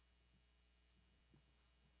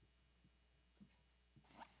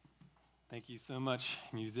Thank you so much,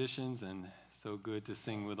 musicians, and so good to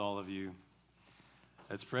sing with all of you.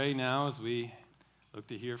 Let's pray now as we look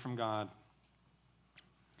to hear from God.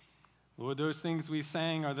 Lord, those things we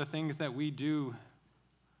sang are the things that we do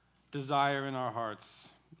desire in our hearts.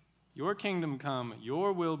 Your kingdom come,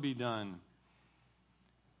 your will be done.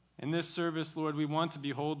 In this service, Lord, we want to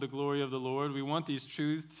behold the glory of the Lord. We want these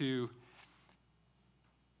truths to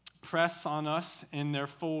press on us in their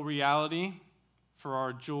full reality for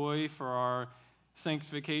our joy, for our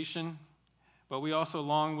sanctification. But we also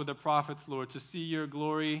long with the prophets, Lord, to see your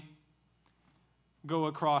glory go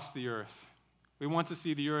across the earth. We want to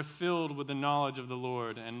see the earth filled with the knowledge of the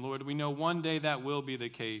Lord. And Lord, we know one day that will be the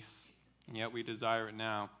case, and yet we desire it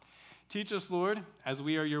now. Teach us, Lord, as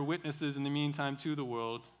we are your witnesses in the meantime to the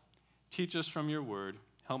world. Teach us from your word.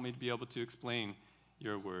 Help me to be able to explain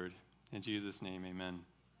your word. In Jesus' name, amen.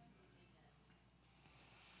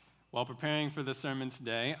 While preparing for the sermon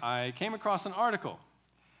today, I came across an article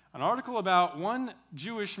about one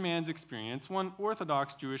Jewish man's experience, one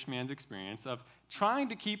Orthodox Jewish man's experience of trying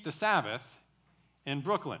to keep the Sabbath in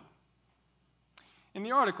Brooklyn. In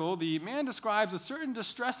the article, the man describes a certain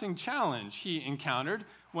distressing challenge he encountered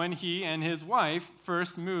when he and his wife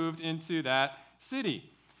first moved into that city.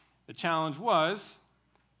 The challenge was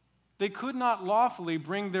they could not lawfully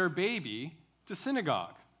bring their baby to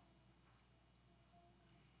synagogue.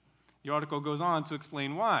 The article goes on to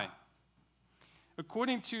explain why.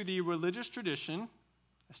 According to the religious tradition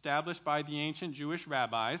established by the ancient Jewish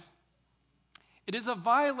rabbis, it is a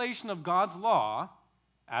violation of God's law,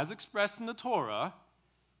 as expressed in the Torah,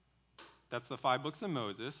 that's the 5 books of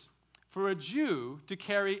Moses, for a Jew to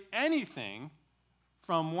carry anything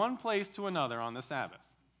from one place to another on the Sabbath.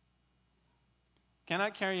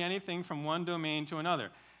 Cannot carry anything from one domain to another.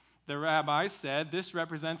 The rabbis said this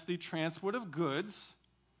represents the transport of goods,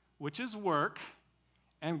 which is work,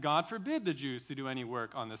 and God forbid the Jews to do any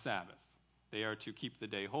work on the Sabbath. They are to keep the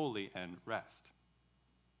day holy and rest.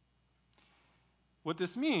 What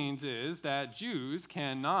this means is that Jews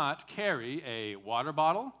cannot carry a water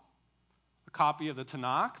bottle, a copy of the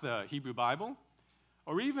Tanakh, the Hebrew Bible,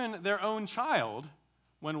 or even their own child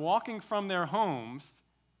when walking from their homes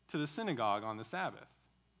to the synagogue on the Sabbath.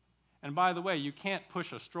 And by the way, you can't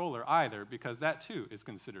push a stroller either, because that too is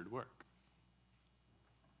considered work.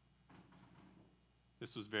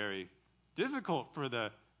 This was very difficult for the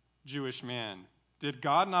Jewish man. Did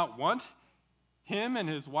God not want him and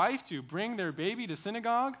his wife to bring their baby to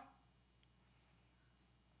synagogue?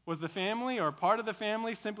 Was the family or part of the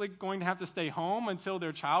family simply going to have to stay home until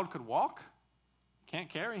their child could walk? Can't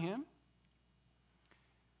carry him.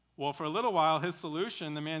 Well, for a little while,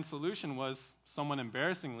 the man's solution was, somewhat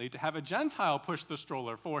embarrassingly, to have a Gentile push the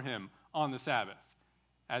stroller for him on the Sabbath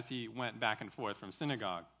as he went back and forth from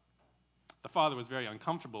synagogue. The father was very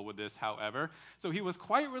uncomfortable with this, however, so he was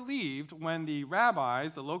quite relieved when the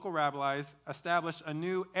local rabbis, established a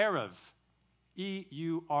new Eruv,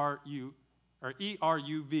 E-R-U-V,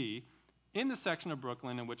 in the section of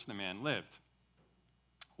Brooklyn in which the man lived.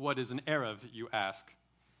 What is an Eruv, you ask?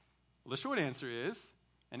 Well, the short answer is,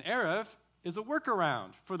 an Eruv is a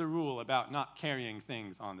workaround for the rule about not carrying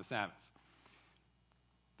things on the Sabbath.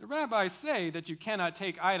 The rabbis say that you cannot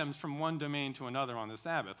take items from one domain to another on the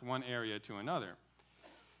Sabbath, one area to another.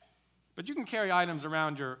 But you can carry items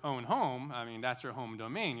around your own home. I mean, that's your home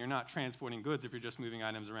domain. You're not transporting goods if you're just moving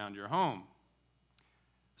items around your home.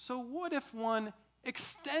 So what if one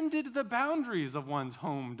extended the boundaries of one's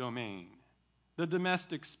home domain, the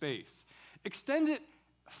domestic space? Extend it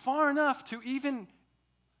far enough to even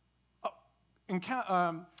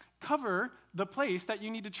cover the place that you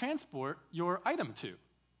need to transport your item to,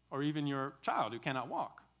 or even your child who cannot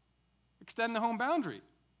walk. Extend the home boundary.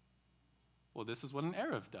 Well, this is what an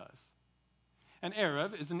Eruv does. An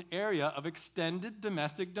Eruv is an area of extended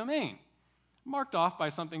domestic domain, marked off by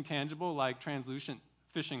something tangible like translucent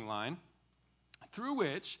fishing line, through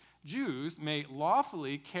which Jews may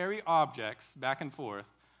lawfully carry objects back and forth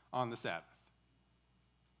on the Sabbath.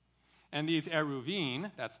 And these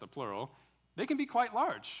Eruvin, that's the plural, they can be quite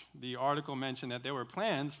large. The article mentioned that there were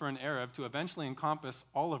plans for an Eruv to eventually encompass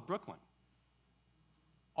all of Brooklyn.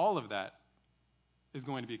 All of that is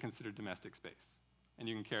going to be considered domestic space, and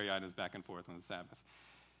you can carry items back and forth on the Sabbath.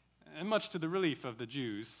 And much to the relief of the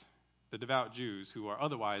Jews, the devout Jews, who are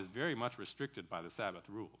otherwise very much restricted by the Sabbath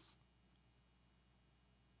rules.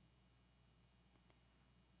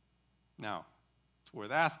 Now, it's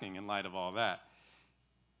worth asking in light of all that,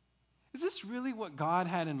 is this really what God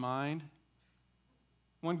had in mind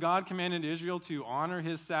when God commanded Israel to honor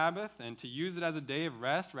his Sabbath and to use it as a day of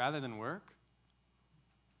rest rather than work?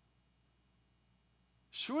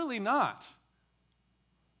 Surely not.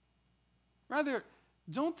 Rather,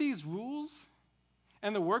 don't these rules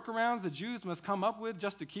and the workarounds the Jews must come up with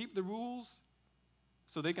just to keep the rules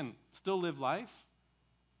so they can still live life,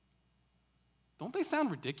 don't they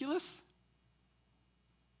sound ridiculous?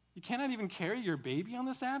 You cannot even carry your baby on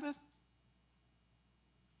the Sabbath?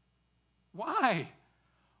 Why?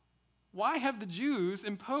 Why have the Jews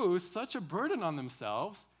imposed such a burden on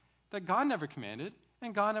themselves that God never commanded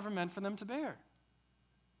and God never meant for them to bear?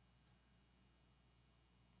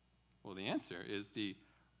 Well, the answer is the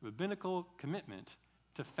rabbinical commitment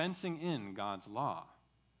to fencing in God's law.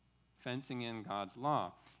 Fencing in God's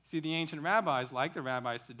law. See, the ancient rabbis, like the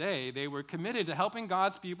rabbis today, they were committed to helping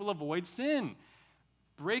God's people avoid sin,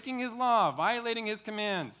 breaking his law, violating his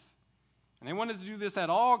commands. And they wanted to do this at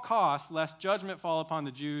all costs, lest judgment fall upon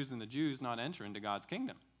the Jews and the Jews not enter into God's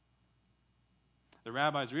kingdom. The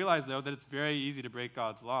rabbis realized, though, that it's very easy to break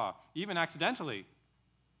God's law, even accidentally,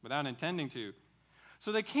 without intending to.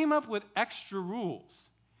 So they came up with extra rules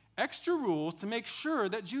to make sure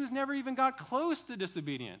that Jews never even got close to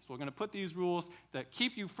disobedience. We're going to put these rules that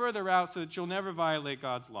keep you further out so that you'll never violate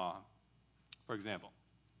God's law. For example,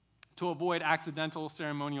 to avoid accidental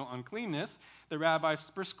ceremonial uncleanness, the rabbis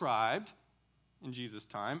prescribed, in Jesus'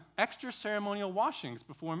 time, extra ceremonial washings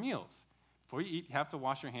before meals. Before you eat, you have to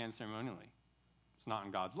wash your hands ceremonially. It's not in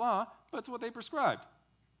God's law, but it's what they prescribed.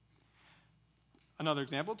 Another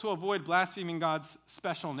example, to avoid blaspheming God's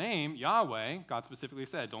special name, Yahweh, God specifically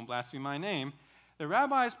said, don't blaspheme my name, the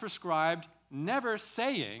rabbis prescribed never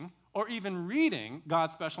saying or even reading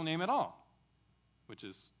God's special name at all, which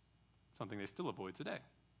is something they still avoid today.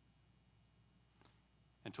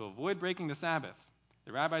 And to avoid breaking the Sabbath,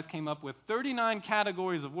 the rabbis came up with 39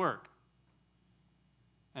 categories of work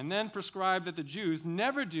and then prescribed that the Jews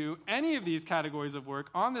never do any of these categories of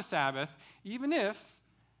work on the Sabbath, even if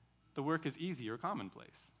the work is easy or commonplace.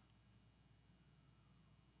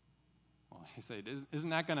 Well, you say, isn't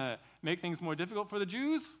that going to make things more difficult for the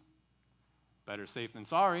Jews? Better safe than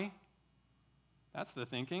sorry. That's the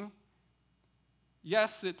thinking.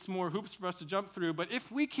 Yes, it's more hoops for us to jump through, but if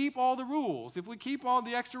we keep all the rules, if we keep all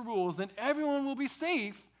the extra rules, then everyone will be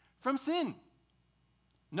safe from sin.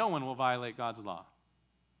 No one will violate God's law.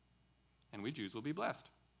 And we Jews will be blessed.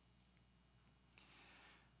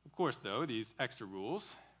 Of course, though, these extra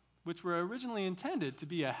rules, which were originally intended to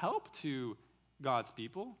be a help to God's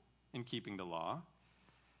people in keeping the law,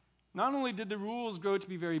 not only did the rules grow to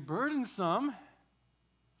be very burdensome,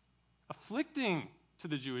 afflicting to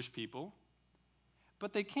the Jewish people,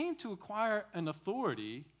 but they came to acquire an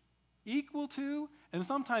authority equal to and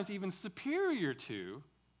sometimes even superior to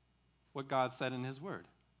what God said in his word.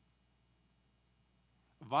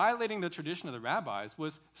 Violating the tradition of the rabbis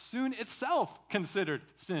was soon itself considered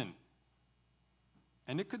sin.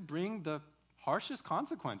 And it could bring the harshest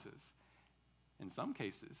consequences, in some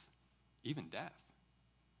cases, even death.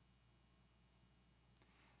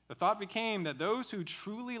 The thought became that those who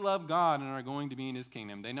truly love God and are going to be in his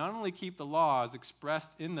kingdom, they not only keep the laws expressed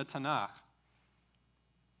in the Tanakh,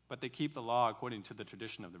 but they keep the law according to the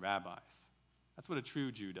tradition of the rabbis. That's what a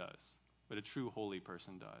true Jew does, what a true holy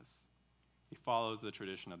person does. He follows the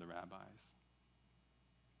tradition of the rabbis.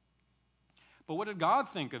 But what did God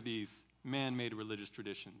think of these man-made religious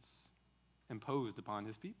traditions imposed upon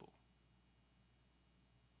his people?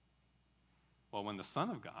 Well, when the Son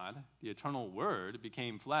of God, the eternal Word,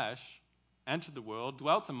 became flesh, entered the world,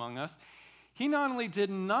 dwelt among us, he not only did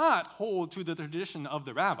not hold to the tradition of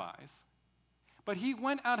the rabbis, but he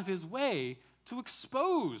went out of his way to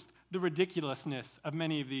expose the ridiculousness of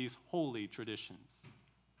many of these holy traditions,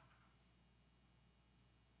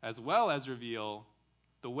 as well as reveal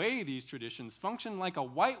the way these traditions function like a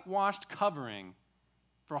whitewashed covering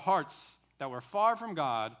for hearts that were far from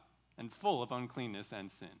God and full of uncleanness and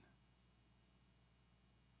sin.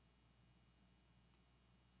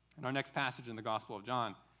 In our next passage in the Gospel of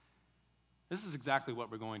John, this is exactly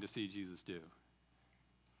what we're going to see Jesus do.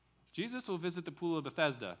 Jesus will visit the pool of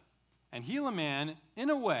Bethesda and heal a man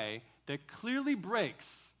in a way that clearly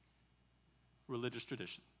breaks religious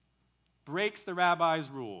tradition, breaks the rabbis'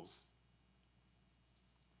 rules.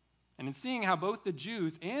 And in seeing how both the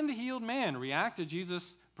Jews and the healed man react to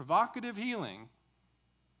Jesus' provocative healing,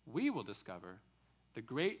 we will discover the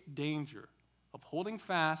great danger of holding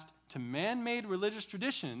fast to man-made religious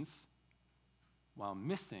traditions while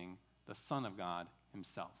missing the Son of God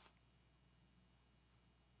himself.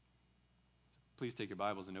 Please take your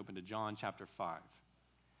Bibles and open to John chapter 5.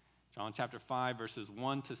 John chapter 5, verses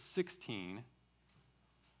 1 to 16.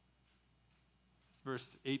 It's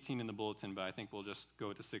verse 18 in the bulletin, but I think we'll just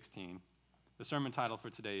go to 16. The sermon title for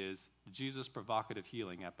today is Jesus' Provocative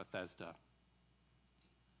Healing at Bethesda.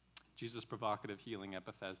 Jesus' Provocative Healing at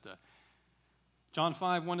Bethesda. John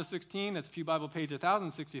 5, 1-16, that's Pew Bible page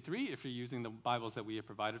 1063 if you're using the Bibles that we have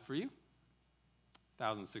provided for you.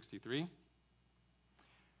 1063.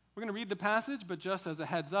 We're going to read the passage, but just as a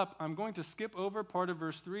heads up, I'm going to skip over part of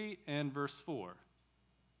verse 3 and verse 4,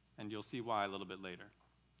 and you'll see why a little bit later.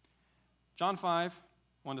 John 5,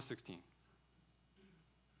 1-16.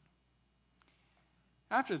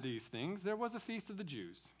 After these things, there was a feast of the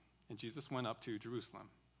Jews, and Jesus went up to Jerusalem.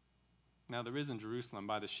 Now there is in Jerusalem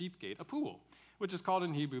by the sheep gate a pool, which is called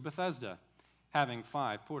in Hebrew Bethesda, having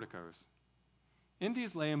 5 porticos. In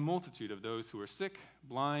these lay a multitude of those who were sick,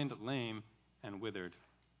 blind, lame, and withered.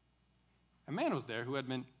 A man was there who had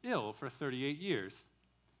been ill for 38 years.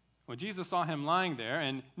 When Jesus saw him lying there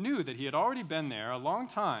and knew that he had already been there a long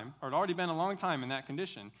time, or had already been a long time in that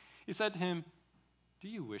condition, he said to him, "Do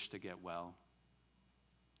you wish to get well?"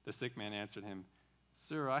 The sick man answered him,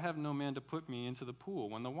 "Sir, I have no man to put me into the pool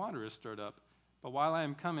when the water is stirred up, but while I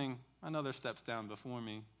am coming, another steps down before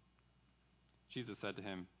me." Jesus said to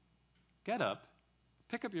him, "Get up,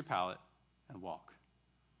 pick up your pallet, and walk."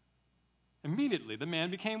 Immediately the man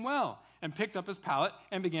became well and picked up his pallet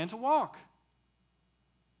and began to walk.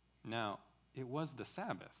 Now, it was the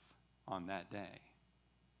Sabbath on that day.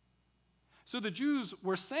 So the Jews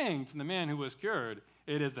were saying to the man who was cured,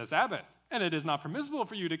 "It is the Sabbath, and it is not permissible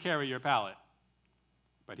for you to carry your pallet."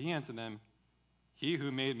 But he answered them, "He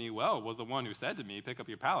who made me well was the one who said to me, 'Pick up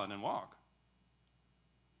your pallet and walk.'"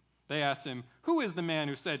 They asked him, "Who is the man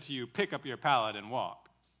who said to you, 'Pick up your pallet and walk'?"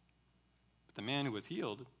 But the man who was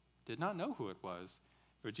healed did not know who it was,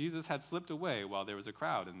 for Jesus had slipped away while there was a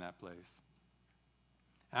crowd in that place.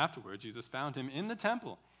 Afterward, Jesus found him in the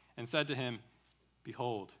temple and said to him,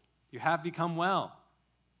 "Behold, you have become well.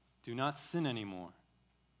 Do not sin anymore,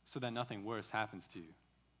 so that nothing worse happens to you."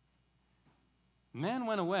 The man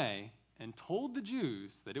went away and told the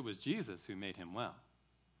Jews that it was Jesus who made him well.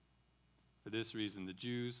 For this reason, the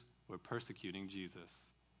Jews were persecuting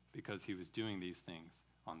Jesus, because he was doing these things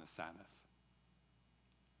on the Sabbath.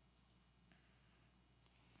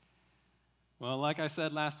 Well, like I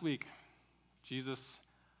said last week, Jesus'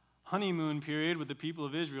 honeymoon period with the people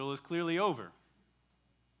of Israel is clearly over.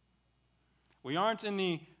 We aren't in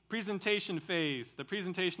the presentation phase, the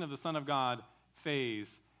presentation of the Son of God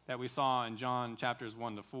phase that we saw in John chapters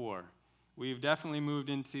 1-4. We've definitely moved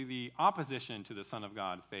into the opposition to the Son of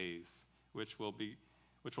God phase, which will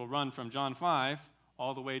run from John 5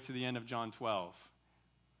 all the way to the end of John 12,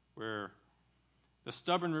 where the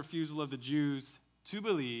stubborn refusal of the Jews to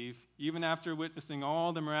believe, even after witnessing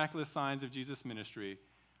all the miraculous signs of Jesus' ministry,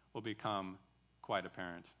 will become quite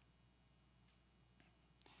apparent.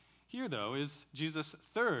 Here, though, is Jesus'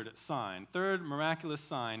 third miraculous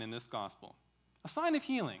sign in this gospel, a sign of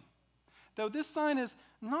healing. Though this sign is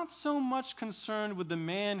not so much concerned with the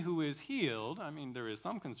man who is healed, I mean, there is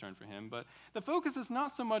some concern for him, but the focus is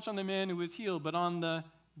not so much on the man who is healed, but on the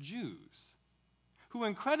Jews, who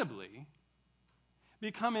incredibly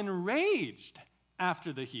become enraged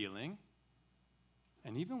after the healing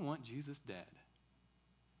and even want Jesus dead.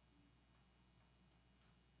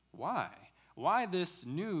 Why? Why this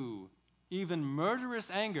new, even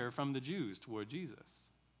murderous anger from the Jews toward Jesus?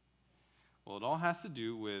 Well, it all has to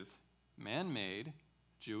do with man-made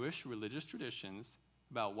Jewish religious traditions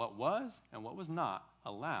about what was and what was not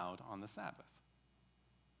allowed on the Sabbath.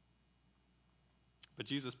 But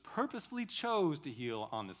Jesus purposefully chose to heal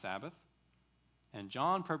on the Sabbath, and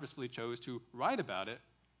John purposefully chose to write about it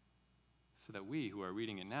so that we who are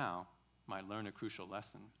reading it now might learn a crucial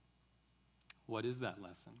lesson. What is that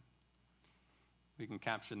lesson? We can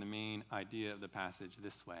capture the main idea of the passage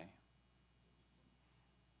this way.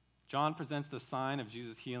 John presents the sign of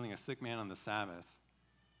Jesus healing a sick man on the Sabbath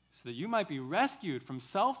so that you might be rescued from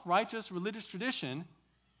self-righteous religious tradition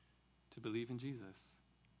to believe in Jesus.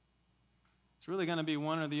 It's really going to be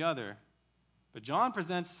one or the other. But John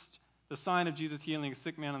presents the sign of Jesus healing a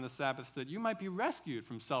sick man on the Sabbath so that you might be rescued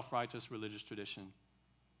from self-righteous religious tradition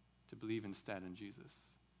to believe instead in Jesus.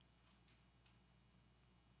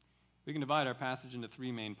 We can divide our passage into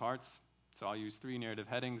 3 main parts, so I'll use 3 narrative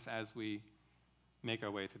headings as we make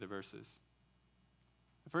our way through the verses.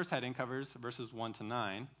 The first heading covers verses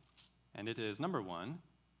 1-9, and it is, number 1,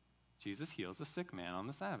 Jesus heals a sick man on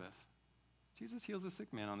the Sabbath. Jesus heals a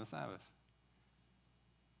sick man on the Sabbath.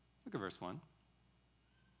 Look at verse 1.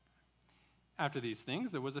 After these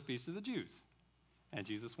things, there was a feast of the Jews, and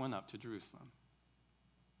Jesus went up to Jerusalem.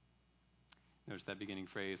 Notice that beginning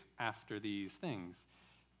phrase, after these things.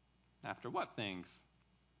 After what things?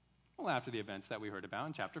 Well, after the events that we heard about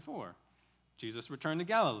in chapter 4. Jesus returned to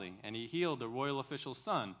Galilee, and he healed the royal official's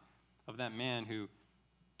son of that man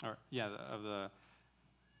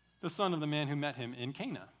the son of the man who met him in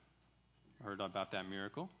Cana. heard about that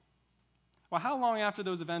miracle. Well, how long after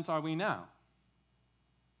those events are we now?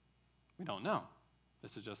 We don't know.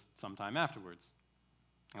 This is just sometime afterwards.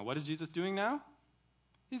 And what is Jesus doing now?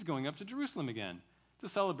 He's going up to Jerusalem again to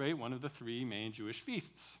celebrate one of the three main Jewish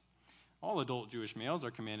feasts. All adult Jewish males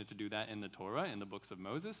are commanded to do that in the Torah, in the books of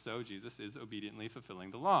Moses, so Jesus is obediently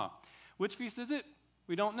fulfilling the law. Which feast is it?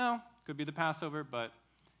 We don't know. Could be the Passover, but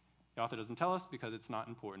the author doesn't tell us because it's not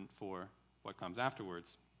important for what comes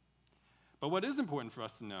afterwards. But what is important for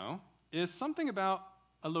us to know is something about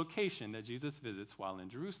a location that Jesus visits while in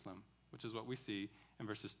Jerusalem, which is what we see in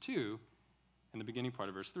verses 2 and the beginning part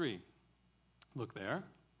of verse 3. Look there.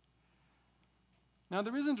 Now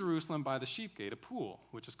there is in Jerusalem by the sheep gate a pool,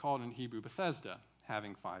 which is called in Hebrew Bethesda,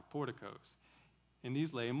 having 5 porticos. In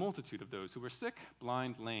these lay a multitude of those who were sick,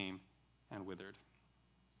 blind, lame, and withered.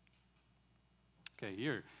 Okay,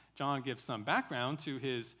 here, John gives some background to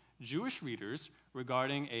his Jewish readers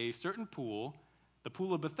regarding a certain pool, the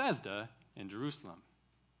pool of Bethesda in Jerusalem.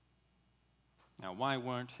 Now, why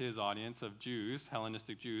weren't his audience of Jews,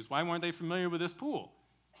 Hellenistic Jews, why weren't they familiar with this pool?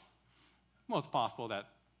 Well, it's possible that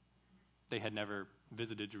they had never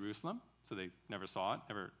visited Jerusalem, so they never saw it,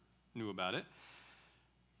 never knew about it.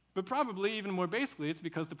 But probably, even more basically, it's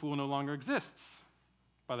because the pool no longer exists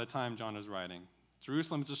by the time John is writing.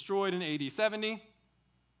 Jerusalem is destroyed in AD 70,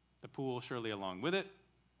 the pool surely along with it.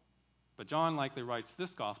 But John likely writes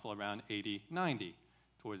this gospel around AD 90,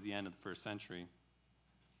 towards the end of the first century.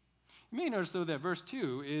 You may notice, though, that verse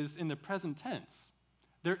 2 is in the present tense.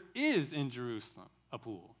 There is in Jerusalem a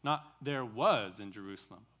pool, not there was in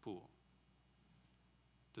Jerusalem a pool.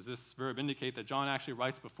 Does this verb indicate that John actually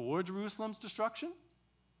writes before Jerusalem's destruction?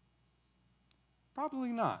 Probably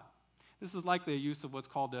not. This is likely a use of what's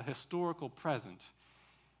called the historical present.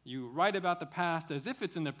 You write about the past as if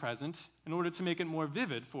it's in the present in order to make it more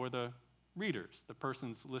vivid for the readers, the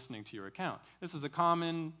persons listening to your account. This is a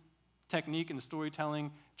common technique in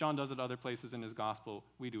storytelling. John does it other places in his gospel.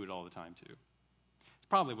 We do it all the time too. It's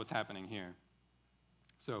probably what's happening here.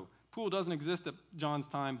 So, pool doesn't exist at John's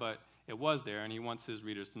time, but it was there, and he wants his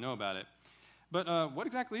readers to know about it. But what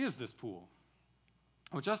exactly is this pool?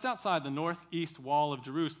 Well, just outside the northeast wall of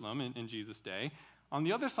Jerusalem in Jesus' day, on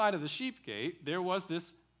the other side of the sheep gate, there was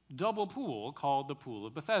this double pool called the Pool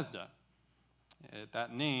of Bethesda.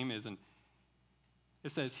 That name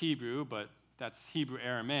it says Hebrew, but that's Hebrew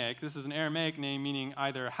Aramaic. This is an Aramaic name meaning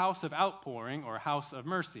either house of outpouring or house of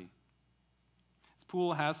mercy. This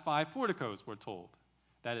pool has 5 porticos, we're told.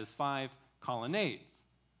 That is 5 colonnades.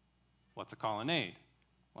 What's a colonnade?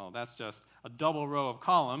 Well, that's just a double row of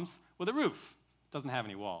columns with a roof. It doesn't have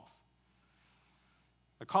any walls.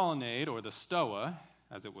 The colonnade, or the stoa,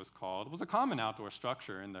 as it was called, was a common outdoor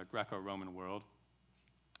structure in the Greco-Roman world.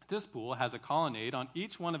 This pool has a colonnade on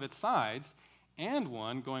each one of its sides and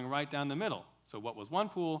one going right down the middle. So what was one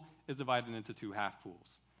pool is divided into 2 half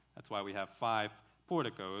pools. That's why we have 5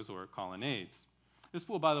 porticos or colonnades. This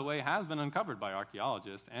pool, by the way, has been uncovered by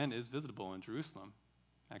archaeologists and is visitable in Jerusalem.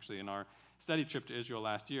 Actually, in our study trip to Israel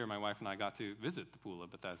last year, my wife and I got to visit the Pool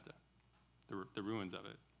of Bethesda, the ruins of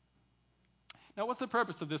it. Now, what's the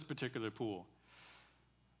purpose of this particular pool?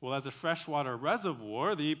 Well, as a freshwater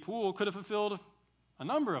reservoir, the pool could have fulfilled a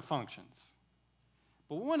number of functions.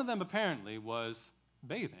 But one of them apparently was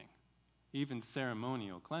bathing, even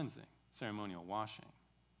ceremonial cleansing, ceremonial washing.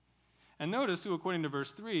 And notice who, according to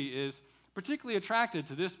verse 3, is particularly attracted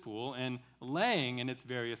to this pool and laying in its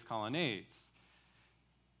various colonnades.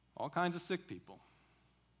 All kinds of sick people,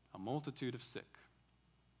 a multitude of sick.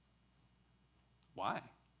 Why?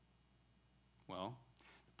 Well,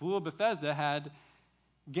 the Pool of Bethesda had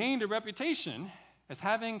gained a reputation as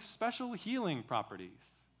having special healing properties.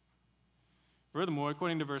 Furthermore,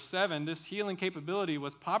 according to verse 7, this healing capability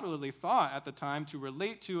was popularly thought at the time to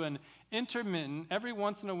relate to an intermittent, every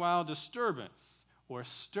once in a while disturbance or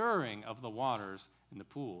stirring of the waters in the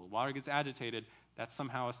pool. The water gets agitated, that's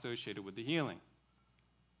somehow associated with the healing.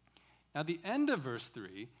 Now, the end of verse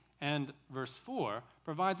 3 and verse 4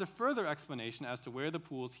 provides a further explanation as to where the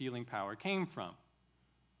pool's healing power came from.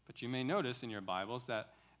 But you may notice in your Bibles that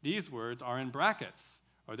these words are in brackets,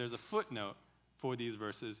 or there's a footnote for these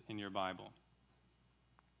verses in your Bible.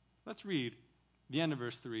 Let's read the end of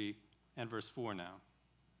verse 3 and verse 4 now.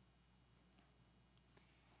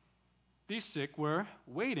 These sick were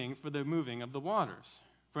waiting for the moving of the waters.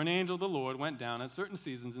 For an angel of the Lord went down at certain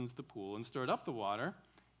seasons into the pool and stirred up the water.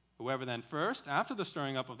 Whoever then first, after the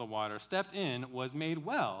stirring up of the water, stepped in was made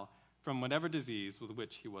well from whatever disease with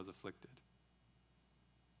which he was afflicted.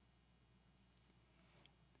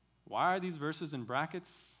 Why are these verses in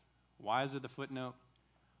brackets? Why is it the footnote?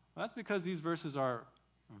 Well, that's because these verses are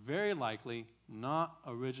very likely not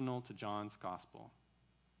original to John's gospel.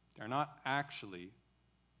 They're not actually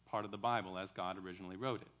part of the Bible as God originally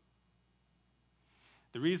wrote it.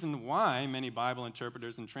 The reason why many Bible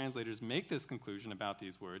interpreters and translators make this conclusion about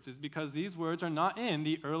these words is because these words are not in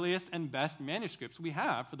the earliest and best manuscripts we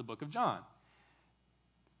have for the book of John.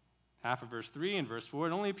 Half of verse 3 and verse 4,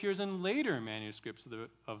 it only appears in later manuscripts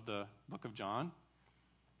of the book of John,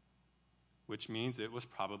 which means it was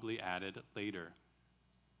probably added later.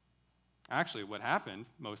 Actually, what happened,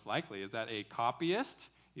 most likely, is that a copyist,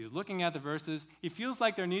 he's looking at the verses, he feels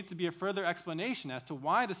like there needs to be a further explanation as to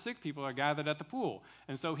why the sick people are gathered at the pool.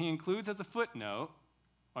 And so he includes as a footnote,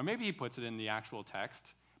 or maybe he puts it in the actual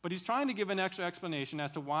text, but he's trying to give an extra explanation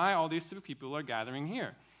as to why all these sick people are gathering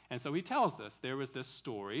here. And so he tells us there was this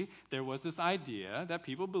story, there was this idea that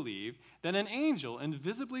people believed that an angel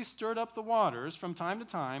invisibly stirred up the waters from time to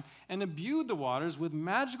time and imbued the waters with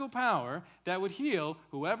magical power that would heal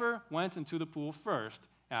whoever went into the pool first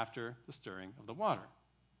after the stirring of the water.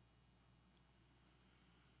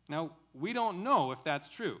 Now, we don't know if that's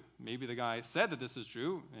true. Maybe the guy said that this is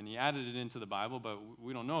true and he added it into the Bible, but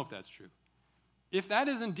we don't know if that's true. If that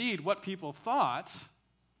is indeed what people thought,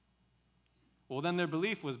 well, then their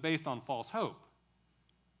belief was based on false hope.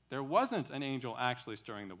 There wasn't an angel actually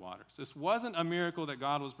stirring the waters. This wasn't a miracle that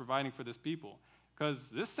God was providing for this people, because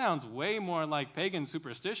this sounds way more like pagan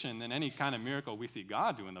superstition than any kind of miracle we see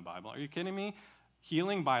God do in the Bible. Are you kidding me?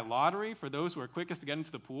 Healing by lottery for those who are quickest to get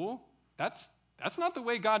into the pool? That's not the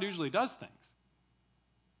way God usually does things.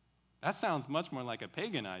 That sounds much more like a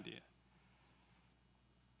pagan idea.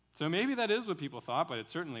 So maybe that is what people thought, but it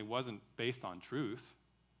certainly wasn't based on truth.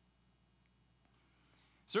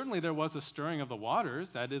 Certainly there was a stirring of the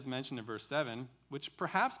waters, that is mentioned in verse 7, which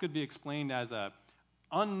perhaps could be explained as an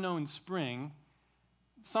unknown spring,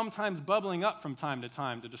 sometimes bubbling up from time to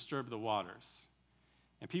time to disturb the waters.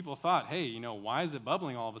 And people thought, hey, why is it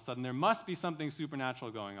bubbling all of a sudden? There must be something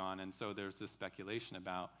supernatural going on. And so there's this speculation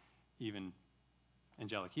about even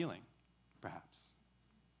angelic healing, perhaps.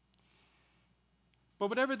 But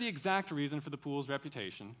whatever the exact reason for the pool's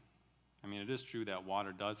reputation, it is true that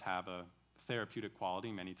water does have a therapeutic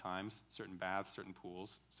quality many times, certain baths, certain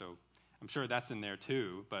pools. So I'm sure that's in there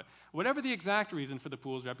too. But whatever the exact reason for the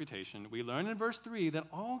pool's reputation, we learn in verse 3 that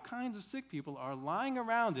all kinds of sick people are lying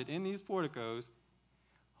around it in these porticos,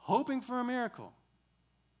 hoping for a miracle.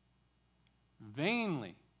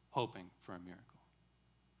 Vainly hoping for a miracle.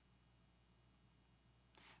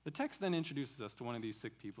 The text then introduces us to one of these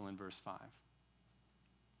sick people in verse 5.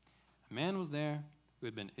 A man was there who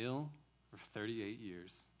had been ill for 38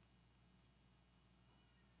 years.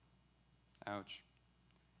 Ouch.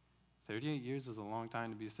 38 years is a long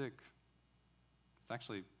time to be sick. It's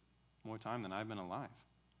actually more time than I've been alive.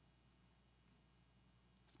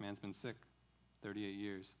 This man's been sick 38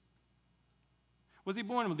 years. Was he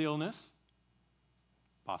born with the illness?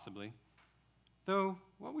 Possibly. Though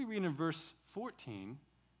what we read in verse 14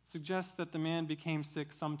 suggests that the man became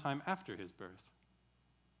sick sometime after his birth.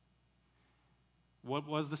 What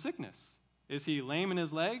was the sickness? Is he lame in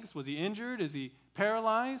his legs? Was he injured? Is he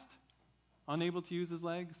paralyzed? Unable to use his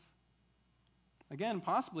legs? Again,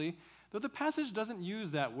 possibly, though the passage doesn't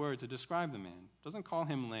use that word to describe the man. It doesn't call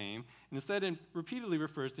him lame. And instead, it repeatedly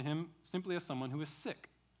refers to him simply as someone who is sick.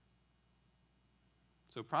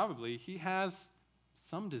 So probably he has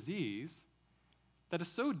some disease that has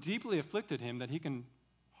so deeply afflicted him that he can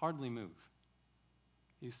hardly move.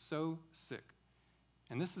 He's so sick.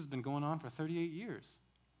 And this has been going on for 38 years.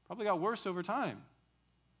 Probably got worse over time.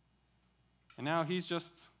 And now he's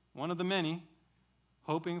just one of the many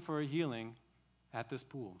hoping for a healing at this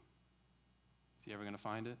pool. Is he ever going to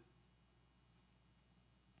find it?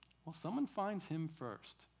 Well, someone finds him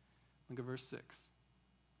first. Look at verse 6.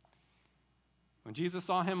 When Jesus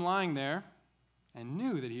saw him lying there and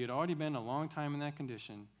knew that he had already been a long time in that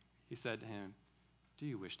condition, he said to him, "Do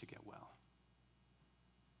you wish to get well?"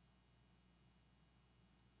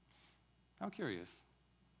 How curious.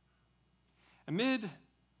 Amid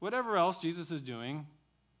whatever else Jesus is doing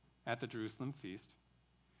at the Jerusalem feast,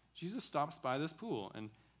 Jesus stops by this pool and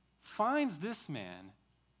finds this man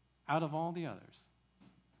out of all the others.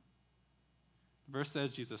 The verse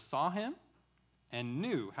says Jesus saw him and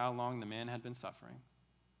knew how long the man had been suffering.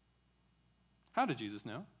 How did Jesus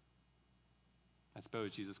know? I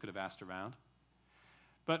suppose Jesus could have asked around.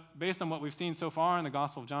 But based on what we've seen so far in the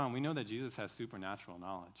Gospel of John, we know that Jesus has supernatural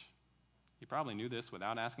knowledge. He probably knew this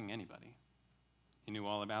without asking anybody. He knew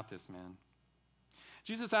all about this man.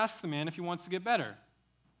 Jesus asks the man if he wants to get better,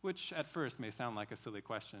 which at first may sound like a silly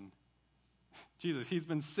question. Jesus, he's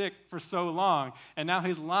been sick for so long, and now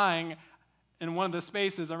he's lying in one of the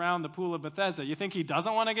spaces around the pool of Bethesda. You think he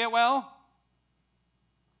doesn't want to get well?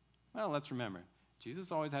 Well, let's remember,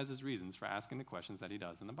 Jesus always has his reasons for asking the questions that he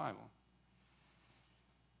does in the Bible.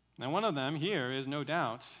 Now, one of them here is no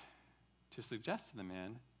doubt to suggest to the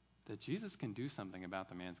man that Jesus can do something about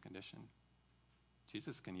the man's condition.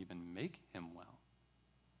 Jesus can even make him well.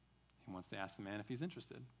 He wants to ask the man if he's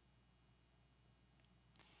interested.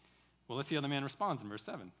 Well, let's see how the man responds in verse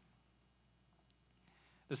 7.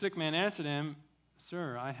 The sick man answered him,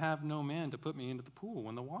 "Sir, I have no man to put me into the pool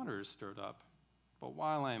when the water is stirred up. But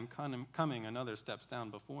while I am coming, another steps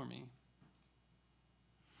down before me."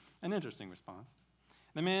 An interesting response.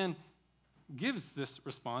 The man gives this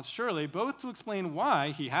response, surely, both to explain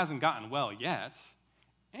why he hasn't gotten well yet,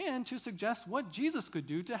 and to suggest what Jesus could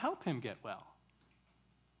do to help him get well.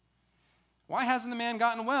 Why hasn't the man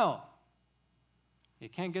gotten well? He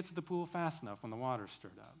can't get to the pool fast enough when the water's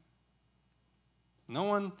stirred up. No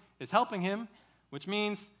one is helping him, which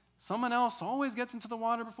means someone else always gets into the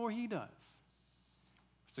water before he does.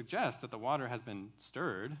 Suggests that the water has been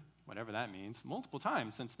stirred, whatever that means, multiple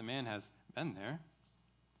times since the man has been there.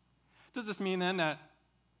 Does this mean then that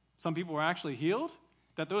some people were actually healed?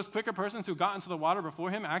 That those quicker persons who got into the water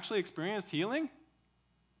before him actually experienced healing?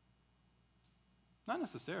 Not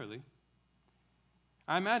necessarily.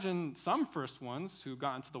 I imagine some first ones who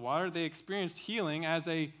got into the water, they experienced healing as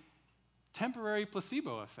a temporary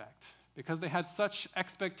placebo effect because they had such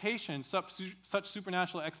expectations, such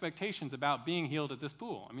supernatural expectations about being healed at this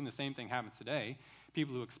pool. I mean, the same thing happens today.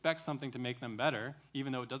 People who expect something to make them better,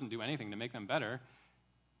 even though it doesn't do anything to make them better,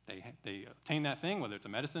 they obtain that thing, whether it's a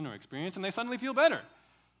medicine or experience, and they suddenly feel better.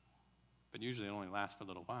 But usually it only lasts for a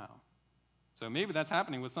little while. So maybe that's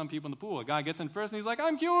happening with some people in the pool. A guy gets in first and he's like,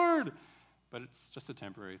 "I'm cured!" But it's just a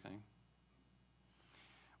temporary thing.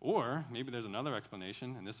 Or maybe there's another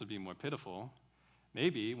explanation, and this would be more pitiful.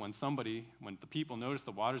 Maybe when the people notice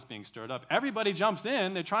the water's being stirred up, everybody jumps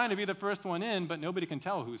in. They're trying to be the first one in, but nobody can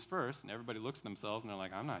tell who's first. And everybody looks at themselves and they're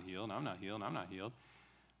like, "I'm not healed, I'm not healed, I'm not healed."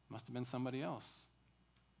 Must have been somebody else.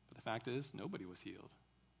 But the fact is, nobody was healed.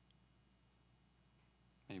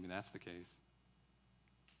 Maybe that's the case.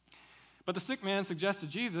 But the sick man suggested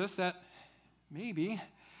to Jesus that maybe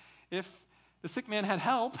if the sick man had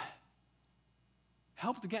help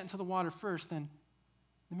to get into the water first, then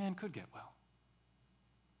the man could get well.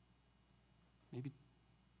 Maybe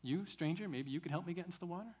you, stranger, maybe you could help me get into the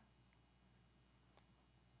water?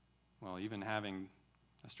 Well, even having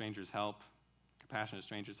a stranger's help, compassionate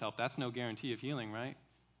stranger's help, that's no guarantee of healing, right?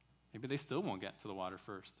 Maybe they still won't get to the water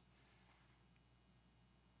first.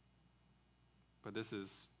 But this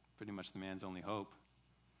is pretty much the man's only hope.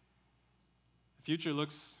 The future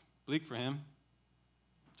looks bleak for him,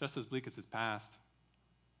 just as bleak as his past.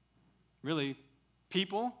 Really,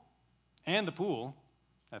 people and the pool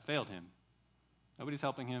have failed him. Nobody's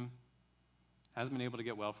helping him, hasn't been able to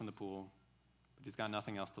get well from the pool, but he's got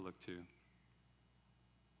nothing else to look to.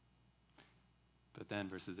 But then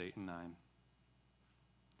verses 8 and 9.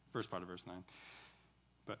 First part of verse 9.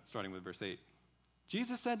 But starting with verse 8.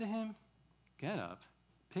 Jesus said to him, "Get up,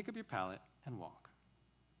 pick up your pallet, and walk."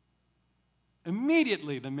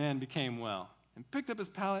 Immediately the man became well and picked up his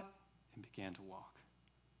pallet and began to walk.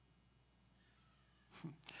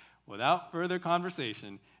 Without further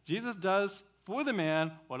conversation, Jesus does for the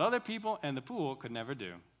man what other people and the pool could never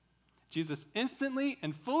do. Jesus instantly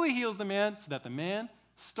and fully heals the man so that the man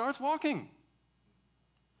starts walking.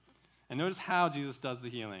 And notice how Jesus does the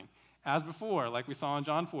healing. As before, like we saw in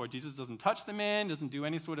John 4, Jesus doesn't touch the man, doesn't do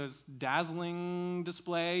any sort of dazzling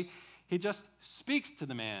display. He just speaks to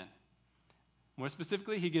the man. More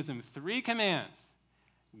specifically, he gives him 3 commands.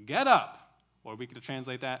 Get up, or we could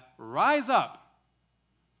translate that, rise up.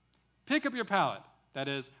 Pick up your pallet, that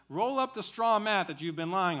is, roll up the straw mat that you've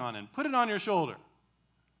been lying on and put it on your shoulder.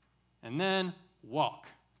 And then walk.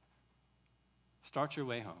 Start your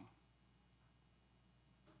way home.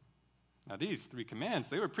 Now these 3 commands,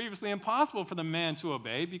 they were previously impossible for the man to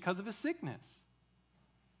obey because of his sickness.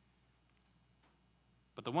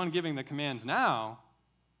 But the one giving the commands now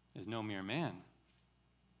is no mere man.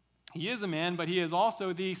 He is a man, but he is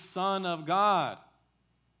also the Son of God.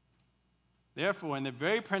 Therefore, in the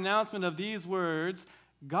very pronouncement of these words,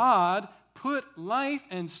 God put life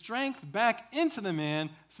and strength back into the man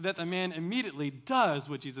so that the man immediately does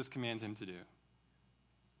what Jesus commands him to do.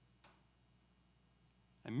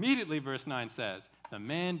 Immediately, verse 9 says, the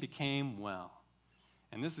man became well.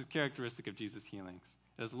 And this is characteristic of Jesus' healings.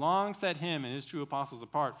 It has long set him and his true apostles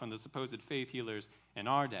apart from the supposed faith healers in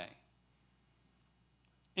our day.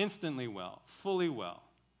 Instantly well, fully well.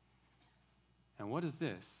 And what is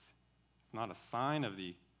this? It's not a sign of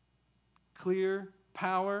the clear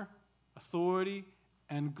power authority,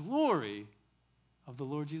 and glory of the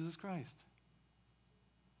Lord Jesus Christ.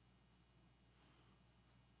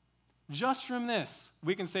 Just from this,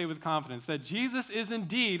 we can say with confidence that Jesus is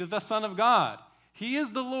indeed the Son of God. He is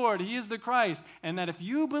the Lord, He is the Christ, and that if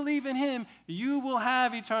you believe in Him, you will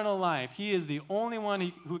have eternal life. He is the only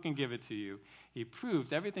one who can give it to you. He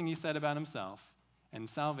proves everything He said about Himself and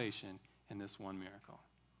salvation in this one miracle.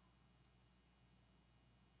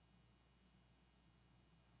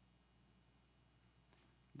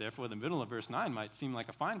 Therefore, the middle of verse 9 might seem like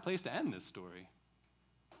a fine place to end this story.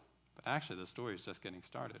 But actually, the story is just getting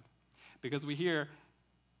started. Because we hear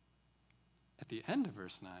at the end of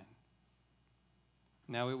verse 9,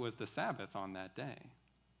 now it was the Sabbath on that day.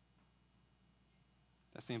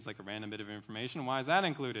 That seems like a random bit of information. Why is that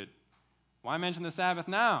included? Why mention the Sabbath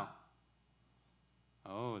now?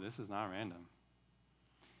 Oh, this is not random.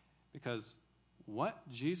 Because what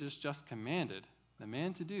Jesus just commanded the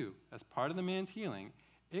man to do as part of the man's healing,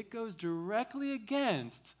 it goes directly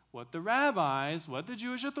against what the rabbis, what the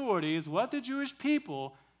Jewish authorities, what the Jewish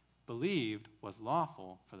people believed was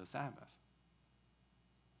lawful for the Sabbath.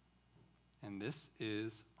 And this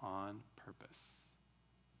is on purpose.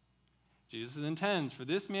 Jesus intends for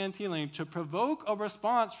this man's healing to provoke a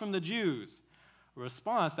response from the Jews, a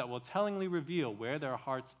response that will tellingly reveal where their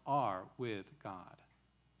hearts are with God.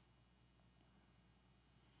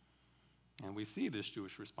 And we see this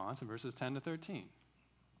Jewish response in verses 10 to 13.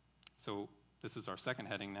 So this is our second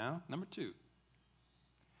heading now. Number 2.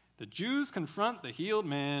 The Jews confront the healed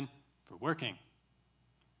man for working.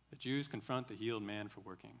 The Jews confront the healed man for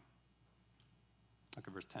working. Look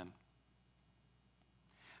at verse 10.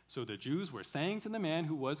 So the Jews were saying to the man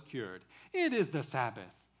who was cured, "It is the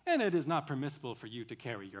Sabbath, and it is not permissible for you to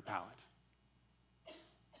carry your pallet."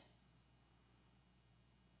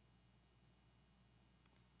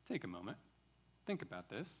 Take a moment. Think about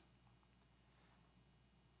this.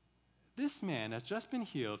 This man has just been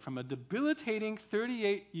healed from a debilitating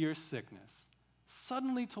 38-year sickness,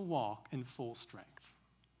 suddenly to walk in full strength.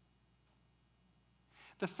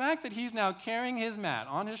 The fact that he's now carrying his mat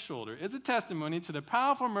on his shoulder is a testimony to the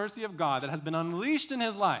powerful mercy of God that has been unleashed in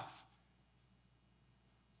his life.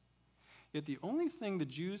 Yet the only thing the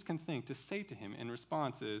Jews can think to say to him in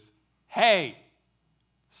response is, "Hey,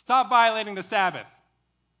 stop violating the Sabbath."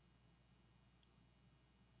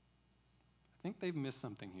 I think they've missed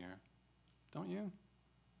something here, don't you?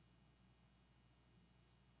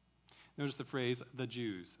 Notice the phrase, "the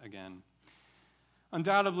Jews," again.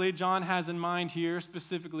 Undoubtedly, John has in mind here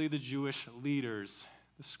specifically the Jewish leaders,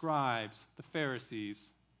 the scribes, the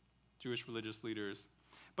Pharisees, Jewish religious leaders.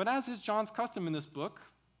 But as is John's custom in this book,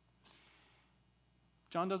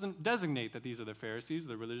 John doesn't designate that these are the Pharisees,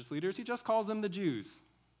 the religious leaders. He just calls them the Jews.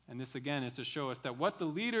 And this, again, is to show us that what the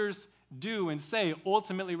leaders do and say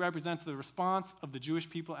ultimately represents the response of the Jewish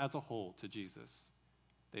people as a whole to Jesus.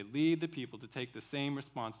 They lead the people to take the same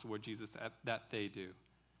response toward Jesus that they do.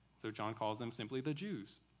 So John calls them simply the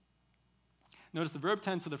Jews. Notice the verb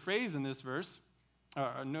tense of the phrase in this verse.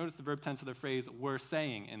 Notice the verb tense of the phrase "were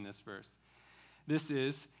saying" in this verse. This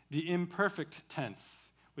is the imperfect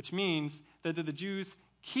tense, which means that the Jews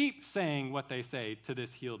keep saying what they say to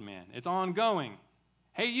this healed man. It's ongoing.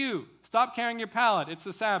 "Hey, you, stop carrying your pallet. It's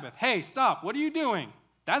the Sabbath. Hey, stop. What are you doing?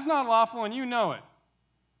 That's not lawful, and you know it."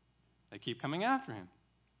 They keep coming after him.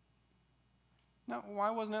 Now,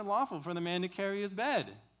 why wasn't it lawful for the man to carry his bed?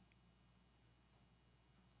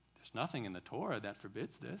 There's nothing in the Torah that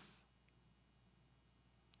forbids this.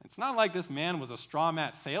 It's not like this man was a straw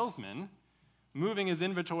mat salesman, moving his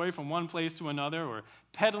inventory from one place to another or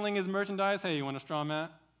peddling his merchandise. "Hey, you want a straw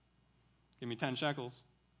mat? Give me 10 shekels.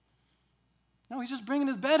 No, he's just bringing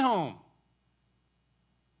his bed home.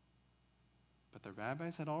 But the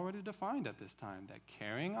rabbis had already defined at this time that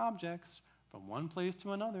carrying objects from one place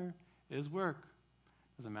to another is work.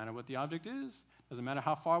 Doesn't matter what the object is. Doesn't matter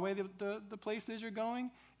how far away the place is you're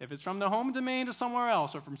going. If it's from the home domain to somewhere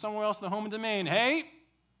else, or from somewhere else to the home domain, hey,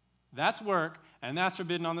 that's work, and that's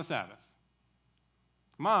forbidden on the Sabbath.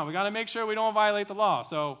 Come on, we got to make sure we don't violate the law.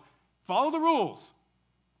 So follow the rules.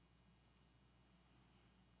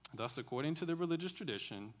 Thus, according to the religious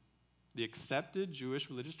tradition, the accepted Jewish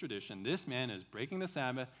religious tradition, this man is breaking the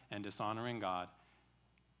Sabbath and dishonoring God.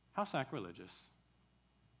 How sacrilegious.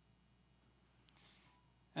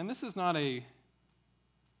 And this is not a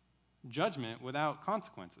judgment without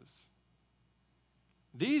consequences.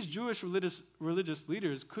 These Jewish religious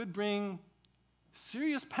leaders could bring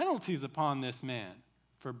serious penalties upon this man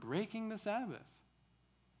for breaking the Sabbath.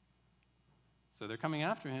 So they're coming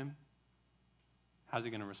after him. How's he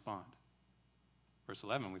going to respond? Verse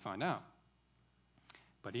 11, we find out.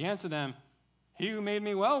 But he answered them, He who made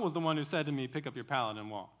me well was the one who said to me, pick up your pallet and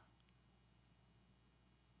walk.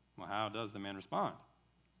 Well, how does the man respond?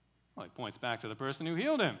 Well, he points back to the person who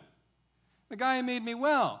healed him. The guy who made me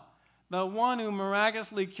well, the one who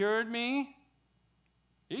miraculously cured me,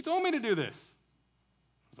 he told me to do this.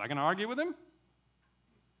 Was I going to argue with him?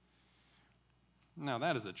 Now,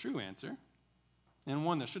 that is a true answer, and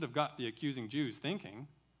one that should have got the accusing Jews thinking.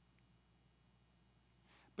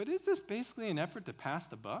 But is this basically an effort to pass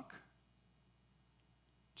the buck?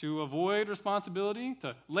 To avoid responsibility?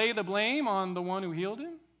 To lay the blame on the one who healed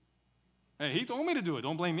him? Hey, he told me to do it.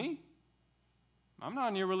 Don't blame me. I'm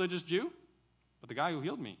not an irreligious Jew. But the guy who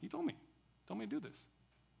healed me, he told me to do this.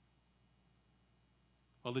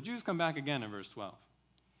 Well, the Jews come back again in verse 12.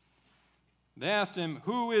 They asked him,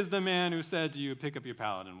 who is the man who said to you, pick up your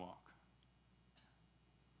pallet and walk?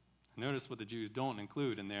 Notice what the Jews don't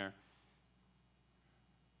include in their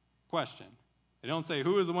question. They don't say,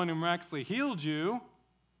 who is the one who miraculously healed you?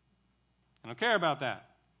 I don't care about that.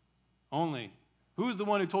 Only, who's the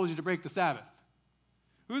one who told you to break the Sabbath?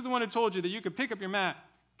 Who's the one who told you that you could pick up your mat,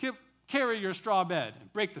 carry your straw bed,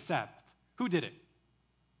 and break the Sabbath? Who did it?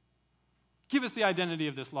 Give us the identity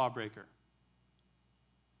of this lawbreaker.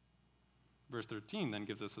 Verse 13 then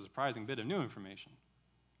gives us a surprising bit of new information.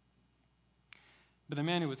 But the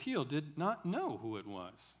man who was healed did not know who it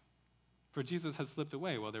was, for Jesus had slipped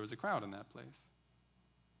away while there was a crowd in that place.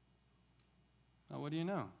 Now, what do you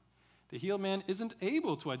know? The healed man isn't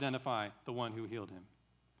able to identify the one who healed him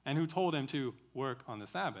and who told him to work on the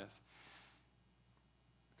Sabbath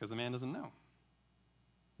because the man doesn't know.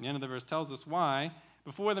 The end of the verse tells us why.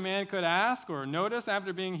 Before the man could ask or notice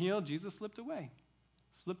after being healed, Jesus slipped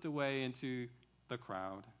away into the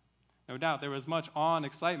crowd. No doubt there was much awe and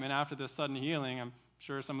excitement after this sudden healing. I'm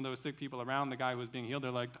sure some of those sick people around the guy who was being healed,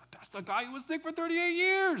 they're like, that's the guy who was sick for 38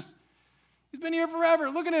 years. He's been here forever.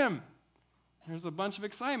 Look at him. There's a bunch of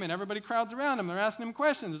excitement. Everybody crowds around him. They're asking him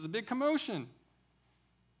questions. There's a big commotion.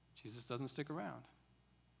 Jesus doesn't stick around.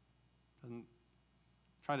 Doesn't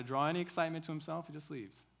try to draw any excitement to himself. He just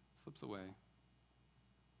leaves, slips away.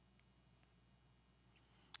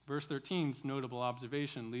 Verse 13's notable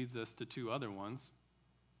observation leads us to two other ones.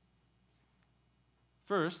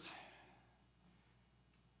 First,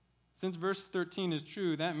 since verse 13 is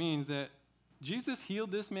true, that means that Jesus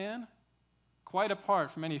healed this man quite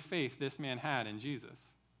apart from any faith this man had in Jesus.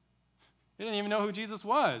 He didn't even know who Jesus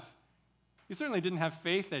was. He certainly didn't have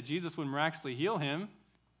faith that Jesus would miraculously heal him.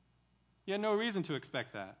 He had no reason to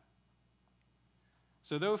expect that.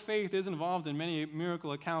 So though faith is involved in many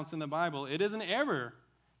miracle accounts in the Bible, it is an error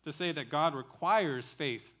to say that God requires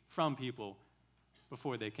faith from people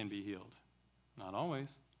before they can be healed. Not always.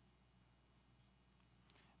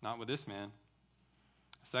 Not with this man.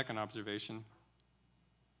 Second observation.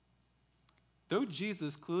 Though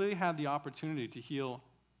Jesus clearly had the opportunity to heal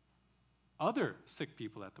other sick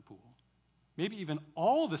people at the pool, maybe even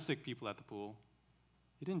all the sick people at the pool,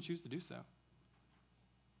 he didn't choose to do so.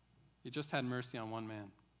 He just had mercy on one man.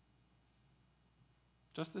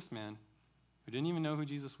 Just this man who didn't even know who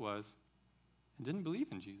Jesus was and didn't believe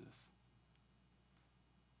in Jesus.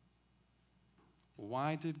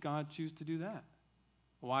 Why did God choose to do that?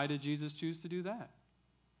 Why did Jesus choose to do that?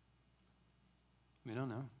 We don't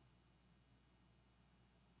know.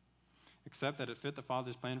 Except that it fit the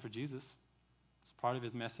Father's plan for Jesus. It's part of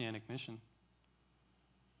his messianic mission.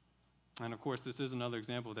 And of course, this is another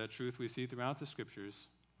example of that truth we see throughout the Scriptures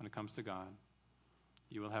when it comes to God.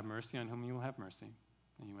 You will have mercy on whom you will have mercy,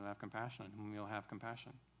 and you will have compassion on whom you will have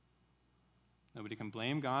compassion. Nobody can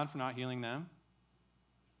blame God for not healing them,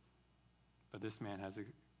 but this man has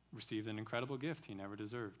received an incredible gift he never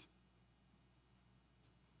deserved.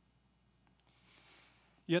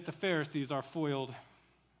 Yet the Pharisees are foiled.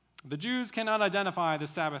 The Jews cannot identify the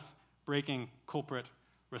Sabbath-breaking culprit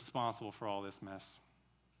responsible for all this mess.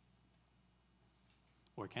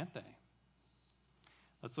 Or can't they?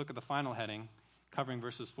 Let's look at the final heading, covering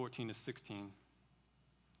verses 14 to 16.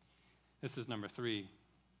 This is number 3.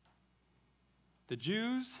 The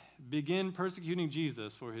Jews begin persecuting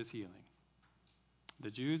Jesus for his healing.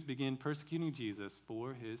 The Jews begin persecuting Jesus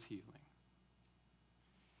for his healing.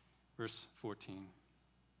 Verse 14.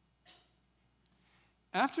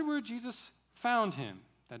 Afterward, Jesus found him,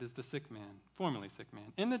 that is the sick man, formerly sick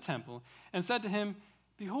man, in the temple, and said to him,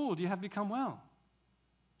 "Behold, you have become well.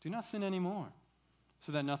 Do not sin anymore,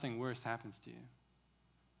 so that nothing worse happens to you."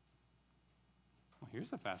 Well,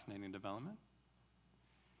 here's a fascinating development.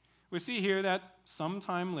 We see here that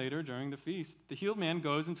sometime later during the feast, the healed man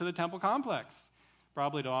goes into the temple complex,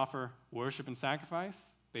 probably to offer worship and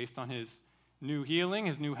sacrifice based on his new healing,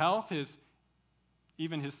 his new health,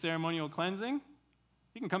 even his ceremonial cleansing.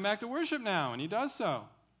 He can come back to worship now, and he does so.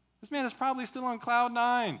 This man is probably still on cloud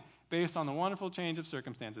 9 based on the wonderful change of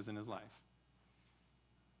circumstances in his life.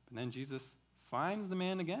 But then Jesus finds the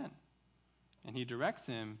man again, and he directs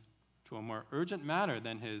him to a more urgent matter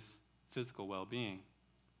than his physical well-being.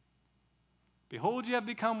 Behold, you have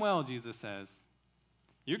become well, Jesus says.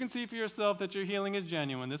 You can see for yourself that your healing is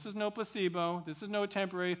genuine. This is no placebo. This is no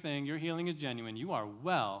temporary thing. Your healing is genuine. You are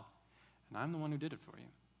well, and I'm the one who did it for you.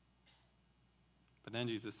 But then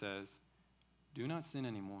Jesus says, do not sin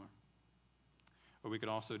anymore. Or we could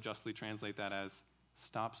also justly translate that as,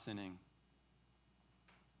 stop sinning.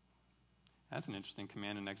 That's an interesting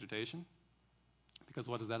command and exhortation. Because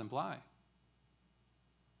what does that imply?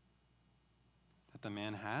 That the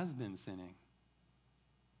man has been sinning.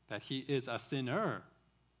 That he is a sinner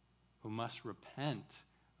who must repent,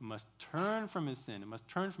 who must turn from his sin, who must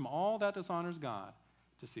turn from all that dishonors God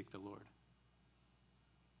to seek the Lord.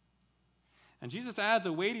 And Jesus adds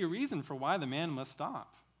a weighty reason for why the man must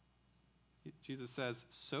stop. Jesus says,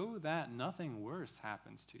 so that nothing worse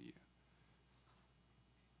happens to you.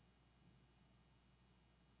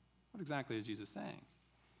 What exactly is Jesus saying?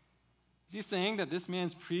 Is he saying that this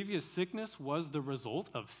man's previous sickness was the result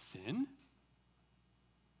of sin?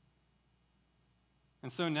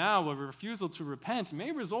 And so now a refusal to repent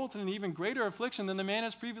may result in an even greater affliction than the man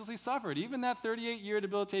has previously suffered. Even that 38-year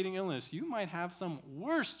debilitating illness, you might have some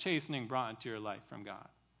worse chastening brought into your life from God.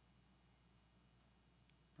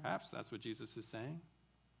 Perhaps that's what Jesus is saying.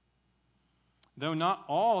 Though not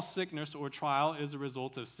all sickness or trial is a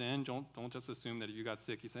result of sin, don't just assume that if you got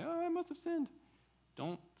sick, you say, oh, I must have sinned.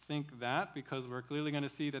 Don't think that, because we're clearly going to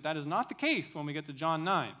see that that is not the case when we get to John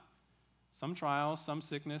 9. Some trials, some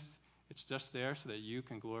sickness, it's just there so that you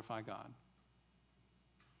can glorify God.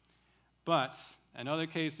 But in other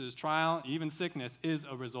cases, trial, even sickness, is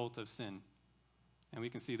a result of sin. And we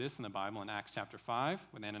can see this in the Bible in Acts chapter 5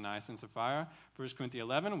 with Ananias and Sapphira, 1 Corinthians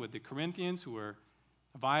 11 with the Corinthians who were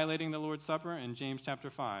violating the Lord's Supper, and James chapter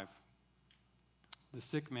 5, the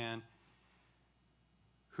sick man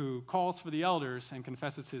who calls for the elders and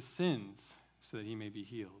confesses his sins so that he may be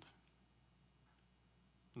healed.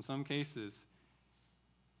 In some cases,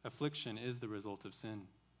 affliction is the result of sin.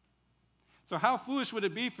 So how foolish would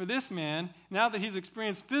it be for this man, now that he's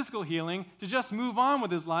experienced physical healing, to just move on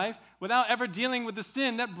with his life without ever dealing with the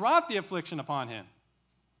sin that brought the affliction upon him?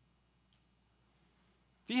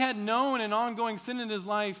 If he had known an ongoing sin in his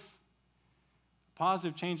life, a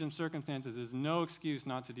positive change in circumstances is no excuse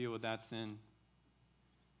not to deal with that sin.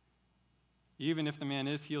 Even if the man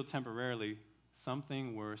is healed temporarily,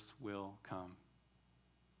 something worse will come.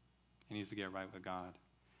 He needs to get right with God.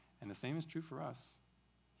 And the same is true for us.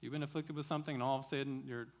 If you've been afflicted with something and all of a sudden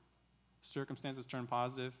your circumstances turn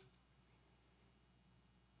positive,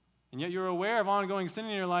 and yet you're aware of ongoing sin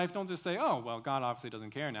in your life, don't just say, oh, well, God obviously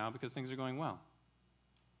doesn't care now because things are going well.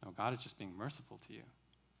 No, God is just being merciful to you.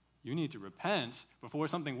 You need to repent before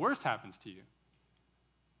something worse happens to you.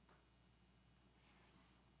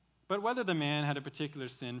 But whether the man had a particular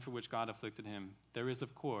sin for which God afflicted him, there is,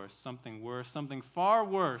 of course, something worse, something far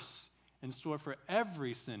worse in store for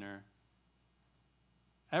every sinner,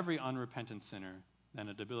 every unrepentant sinner, than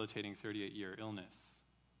a debilitating 38-year illness.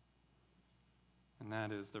 And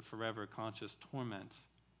that is the forever conscious torment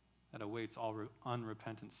that awaits all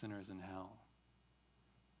unrepentant sinners in hell.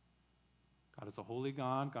 God is a holy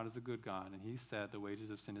God, God is a good God, and he said the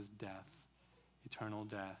wages of sin is death, eternal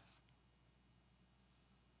death.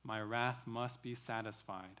 My wrath must be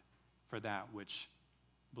satisfied for that which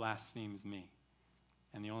blasphemes me.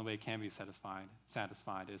 And the only way it can be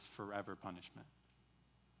satisfied is forever punishment.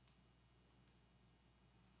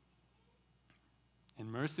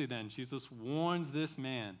 In mercy, then, Jesus warns this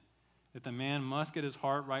man that the man must get his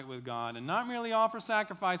heart right with God and not merely offer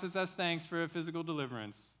sacrifices as thanks for a physical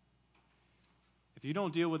deliverance. If you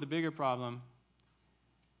don't deal with the bigger problem,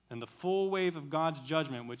 then the full wave of God's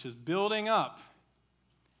judgment, which is building up,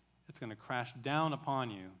 it's going to crash down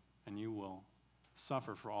upon you, and you will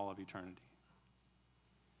suffer for all of eternity.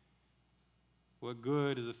 What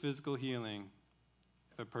good is a physical healing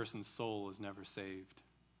if a person's soul is never saved?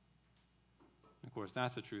 Of course,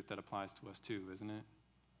 that's a truth that applies to us too, isn't it?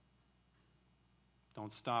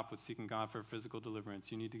 Don't stop with seeking God for physical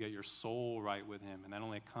deliverance. You need to get your soul right with him, and that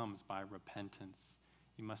only comes by repentance.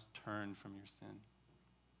 You must turn from your sin.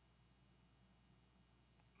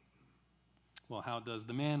 Well, how does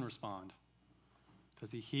the man respond? Does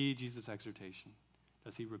he heed Jesus' exhortation?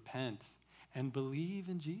 Does he repent and believe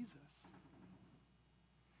in Jesus?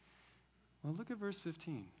 Well, look at verse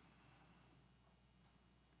 15.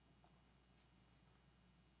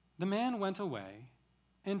 The man went away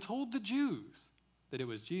and told the Jews that it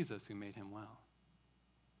was Jesus who made him well.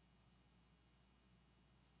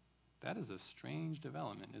 That is a strange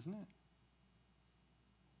development, isn't it?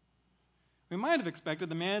 We might have expected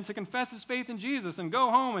the man to confess his faith in Jesus and go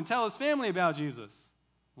home and tell his family about Jesus,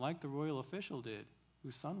 like the royal official did,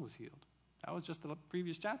 whose son was healed. That was just the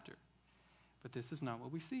previous chapter. But this is not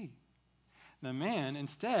what we see. The man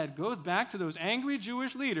instead goes back to those angry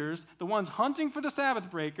Jewish leaders, the ones hunting for the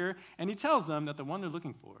Sabbath breaker, and he tells them that the one they're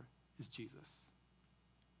looking for is Jesus.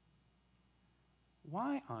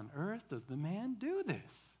 Why on earth does the man do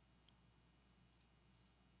this?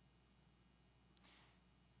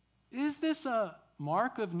 Is this a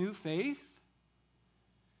mark of new faith?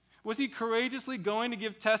 Was he courageously going to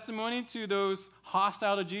give testimony to those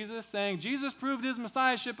hostile to Jesus, saying, Jesus proved his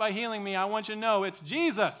messiahship by healing me. I want you to know it's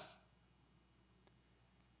Jesus.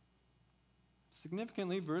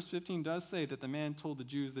 Significantly, verse 15 does say that the man told the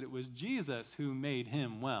Jews that it was Jesus who made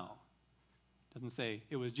him well. It doesn't say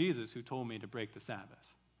it was Jesus who told me to break the Sabbath.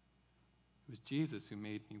 It was Jesus who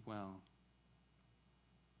made me well.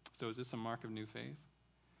 So is this a mark of new faith?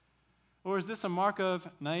 Or is this a mark of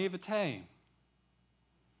naivete?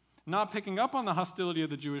 Not picking up on the hostility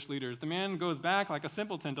of the Jewish leaders, the man goes back like a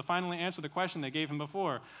simpleton to finally answer the question they gave him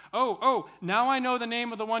before. Oh, now I know the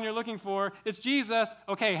name of the one you're looking for. It's Jesus.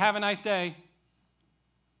 Okay, have a nice day.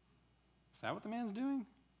 Is that what the man's doing?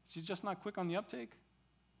 She's just not quick on the uptake?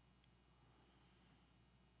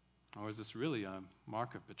 Or is this really a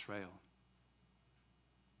mark of betrayal?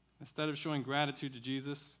 Instead of showing gratitude to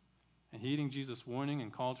Jesus and heeding Jesus' warning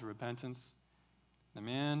and call to repentance, the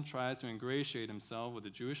man tries to ingratiate himself with the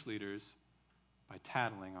Jewish leaders by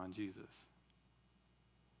tattling on Jesus.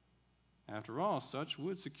 After all, such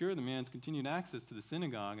would secure the man's continued access to the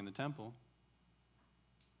synagogue and the temple.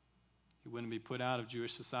 He wouldn't be put out of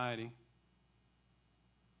Jewish society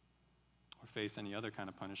or face any other kind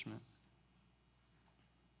of punishment.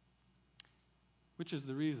 Which is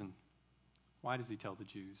the reason? Why does he tell the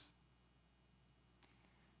Jews?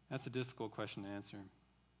 That's a difficult question to answer.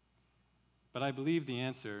 But I believe the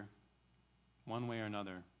answer, one way or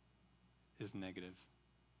another, is negative.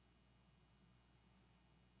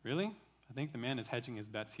 Really? I think the man is hedging his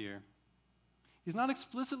bets here. He's not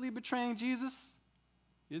explicitly betraying Jesus.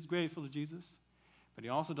 He is grateful to Jesus. But he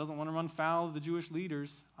also doesn't want to run foul of the Jewish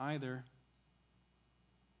leaders either.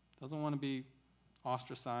 Doesn't want to be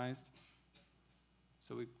ostracized.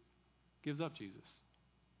 So he gives up Jesus.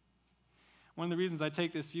 One of the reasons I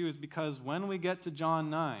take this view is because when we get to John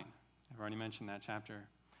 9, I've already mentioned that chapter,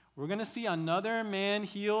 we're going to see another man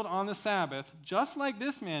healed on the Sabbath, just like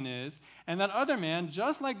this man is, and that other man,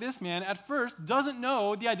 just like this man, at first doesn't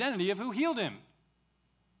know the identity of who healed him.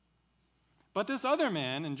 But this other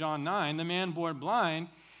man, in John 9, the man born blind,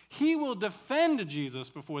 he will defend Jesus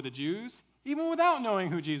before the Jews, even without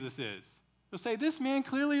knowing who Jesus is. He'll say, this man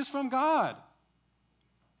clearly is from God.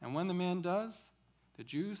 And when the man does, the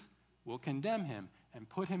Jews will condemn him and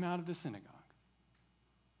put him out of the synagogue.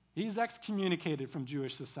 He's excommunicated from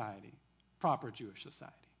Jewish society, proper Jewish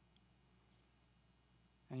society.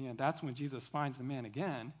 And yet that's when Jesus finds the man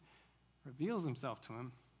again, reveals himself to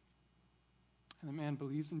him, and the man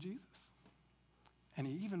believes in Jesus. And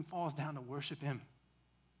he even falls down to worship him.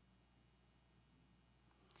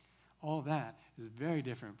 All that is very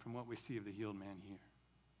different from what we see of the healed man here.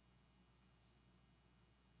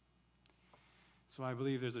 So I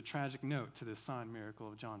believe there's a tragic note to this sign miracle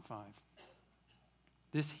of John 5.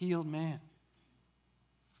 This healed man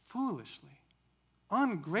foolishly,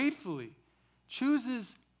 ungratefully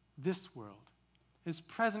chooses this world, his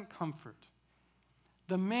present comfort,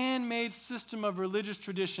 the man-made system of religious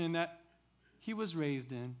tradition that he was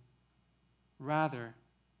raised in, rather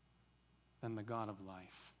than the God of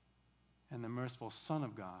life and the merciful Son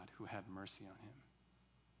of God who had mercy on him.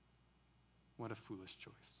 What a foolish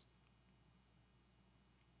choice.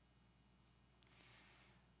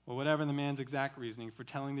 Well, whatever the man's exact reasoning for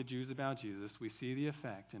telling the Jews about Jesus, we see the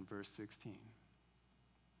effect in verse 16.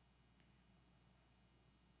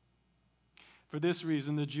 For this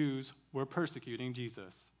reason, the Jews were persecuting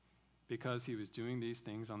Jesus, because he was doing these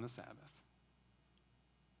things on the Sabbath.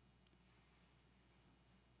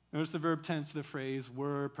 Notice the verb tense of the phrase,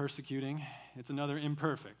 were persecuting. It's another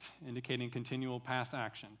imperfect, indicating continual past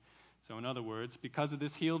action. So in other words, because of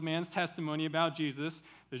this healed man's testimony about Jesus,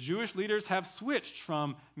 the Jewish leaders have switched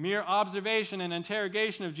from mere observation and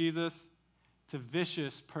interrogation of Jesus to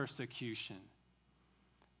vicious persecution.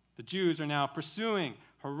 The Jews are now pursuing,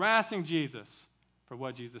 harassing Jesus for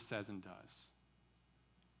what Jesus says and does.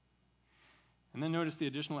 And then notice the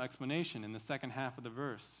additional explanation in the second half of the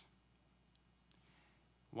verse.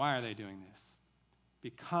 Why are they doing this?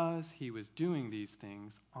 Because he was doing these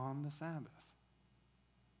things on the Sabbath.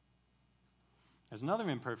 There's another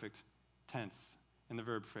imperfect tense in the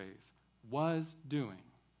verb phrase. Was doing.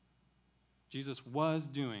 Jesus was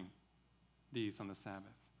doing these on the Sabbath.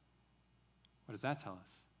 What does that tell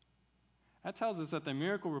us? That tells us that the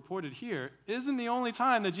miracle reported here isn't the only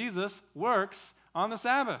time that Jesus works on the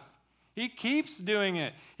Sabbath. He keeps doing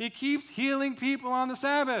it. He keeps healing people on the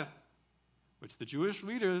Sabbath, which the Jewish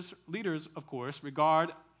leaders, of course,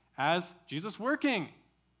 regard as Jesus working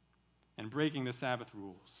and breaking the Sabbath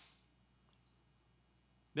rules.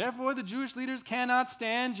 Therefore, the Jewish leaders cannot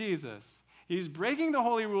stand Jesus. He's breaking the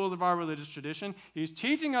holy rules of our religious tradition. He's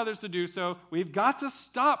teaching others to do so. We've got to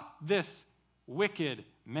stop this wicked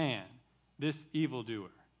man, this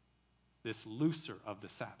evildoer, this looser of the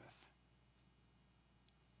Sabbath.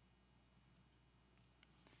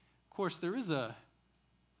 Of course, there is a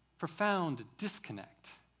profound disconnect,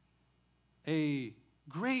 a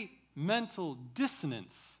great mental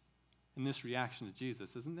dissonance in this reaction to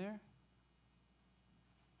Jesus, isn't there?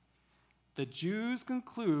 The Jews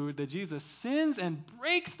conclude that Jesus sins and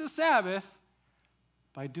breaks the Sabbath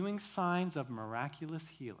by doing signs of miraculous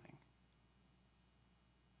healing.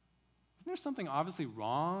 Isn't there something obviously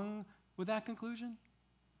wrong with that conclusion?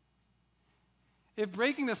 If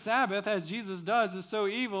breaking the Sabbath, as Jesus does, is so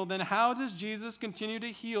evil, then how does Jesus continue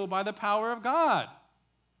to heal by the power of God?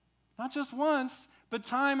 Not just once, but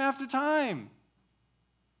time after time.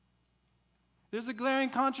 There's a glaring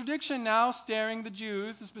contradiction now staring the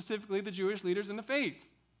Jews, and specifically the Jewish leaders, in the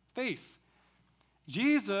face.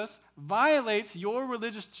 Jesus violates your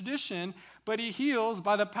religious tradition, but he heals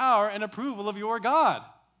by the power and approval of your God.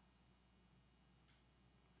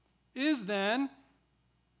 Is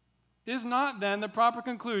not then the proper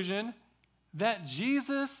conclusion that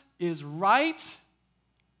Jesus is right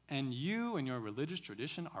and you and your religious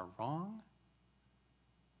tradition are wrong?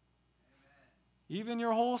 Even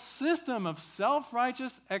your whole system of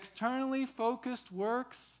self-righteous, externally focused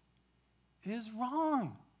works is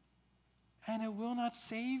wrong, and it will not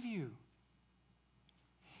save you.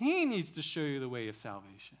 He needs to show you the way of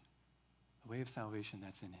salvation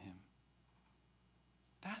that's in him.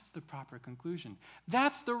 That's the proper conclusion.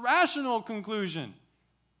 That's the rational conclusion.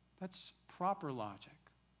 That's proper logic.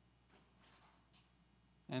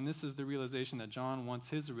 And this is the realization that John wants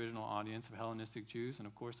his original audience of Hellenistic Jews, and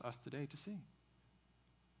of course us today, to see.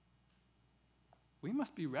 We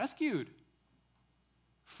must be rescued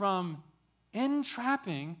from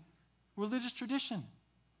entrapping religious tradition,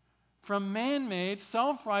 from man-made,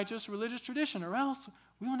 self-righteous religious tradition, or else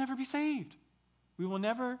we will never be saved. We will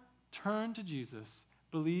never turn to Jesus,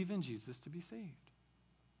 believe in Jesus to be saved.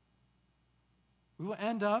 We will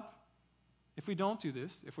end up, if we don't do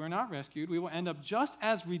this, if we're not rescued, we will end up just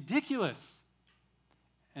as ridiculous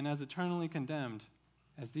and as eternally condemned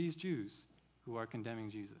as these Jews who are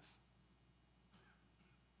condemning Jesus.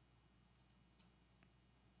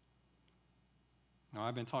 Now,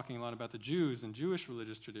 I've been talking a lot about the Jews and Jewish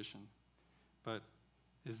religious tradition, but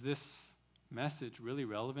is this message really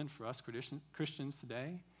relevant for us Christians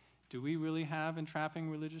today? Do we really have entrapping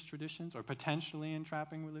religious traditions, or potentially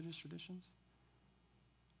entrapping religious traditions?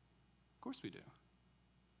 Of course we do.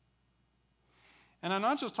 And I'm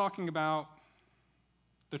not just talking about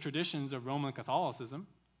the traditions of Roman Catholicism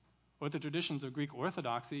or the traditions of Greek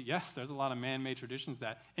Orthodoxy. Yes, there's a lot of man-made traditions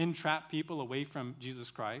that entrap people away from Jesus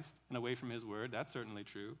Christ and away from his word. That's certainly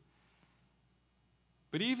true.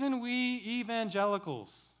 But even we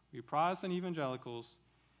evangelicals, we Protestant evangelicals,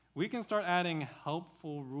 we can start adding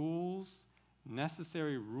helpful rules,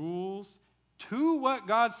 necessary rules to what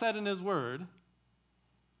God said in his word,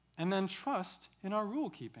 and then trust in our rule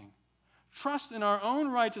keeping. Trust in our own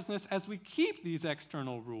righteousness as we keep these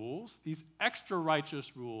external rules, these extra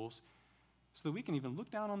righteous rules, so that we can even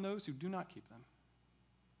look down on those who do not keep them.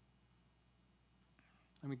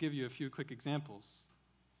 Let me give you a few quick examples.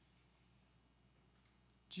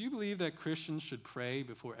 Do you believe that Christians should pray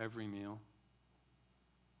before every meal?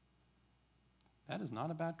 That is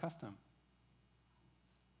not a bad custom.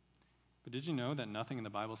 But did you know that nothing in the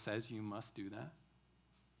Bible says you must do that?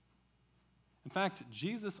 In fact,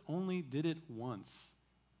 Jesus only did it once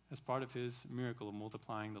as part of his miracle of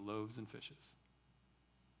multiplying the loaves and fishes.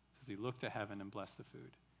 As he looked to heaven and blessed the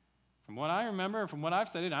food. From what I remember and from what I've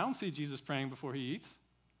studied, I don't see Jesus praying before he eats.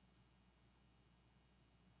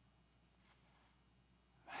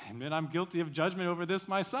 I admit I'm guilty of judgment over this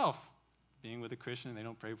myself. Being with a Christian and they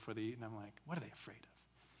don't pray before they eat, and I'm like, what are they afraid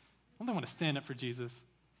of? Don't they want to stand up for Jesus?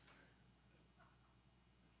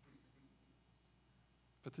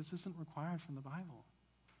 But this isn't required from the Bible.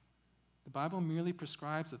 The Bible merely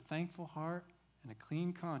prescribes a thankful heart and a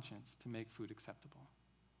clean conscience to make food acceptable.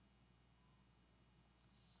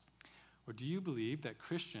 Or do you believe that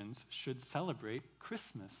Christians should celebrate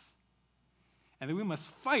Christmas and that we must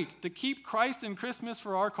fight to keep Christ in Christmas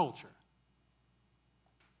for our culture.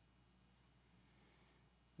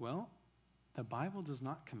 Well, the Bible does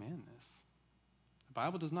not command this. The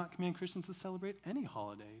Bible does not command Christians to celebrate any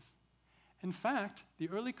holidays. In fact, the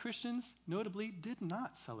early Christians notably did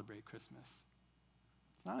not celebrate Christmas.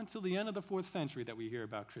 It's not until the end of the 4th century that we hear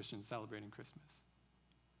about Christians celebrating Christmas.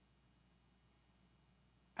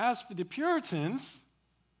 As for the Puritans,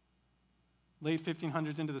 late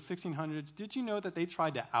 1500s into the 1600s, did you know that they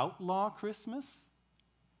tried to outlaw Christmas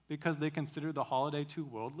because they considered the holiday too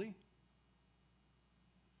worldly?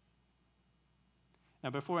 Now,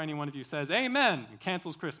 before any one of you says, "Amen," and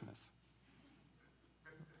cancels Christmas,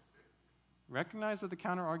 recognize that the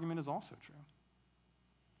counter-argument is also true.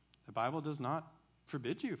 The Bible does not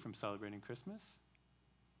forbid you from celebrating Christmas.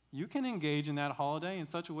 You can engage in that holiday in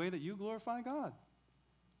such a way that you glorify God,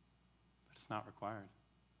 but it's not required.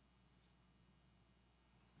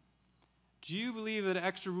 Do you believe that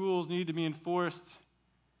extra rules need to be enforced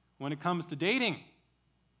when it comes to dating?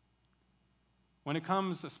 When it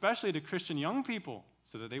comes especially to Christian young people,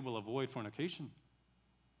 so that they will avoid fornication?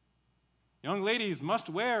 Young ladies must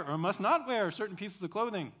wear or must not wear certain pieces of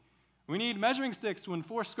clothing. We need measuring sticks to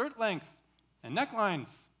enforce skirt length and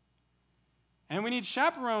necklines. And we need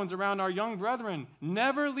chaperones around our young brethren.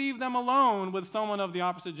 Never leave them alone with someone of the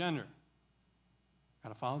opposite gender. Got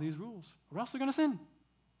to follow these rules, or else they're going to sin.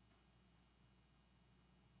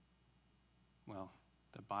 Well,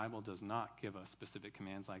 the Bible does not give us specific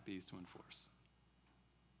commands like these to enforce.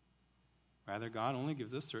 Rather, God only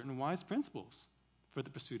gives us certain wise principles for the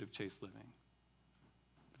pursuit of chaste living.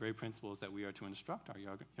 The very principles that we are to instruct our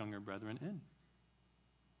younger brethren in.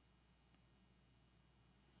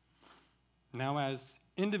 Now, as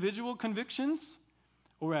individual convictions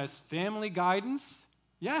or as family guidance,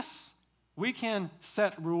 yes, we can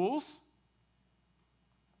set rules.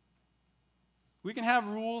 We can have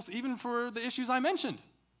rules even for the issues I mentioned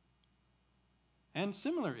and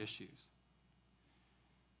similar issues.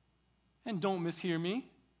 And don't mishear me.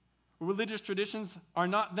 Religious traditions are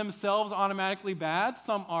not themselves automatically bad.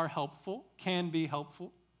 Some are helpful, can be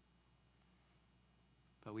helpful.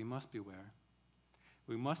 But we must beware.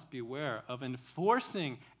 We must beware of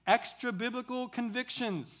enforcing extra-biblical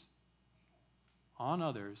convictions on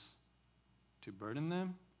others to burden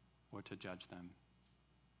them or to judge them.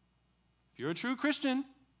 If you're a true Christian,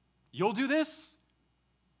 you'll do this.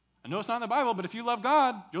 I know it's not in the Bible, but if you love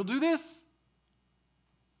God, you'll do this.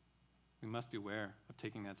 We must beware of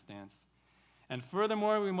taking that stance. And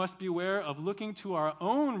furthermore, we must beware of looking to our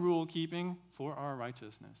own rule-keeping for our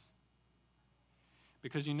righteousness.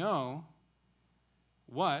 Because you know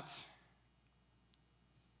what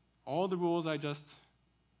all the rules I just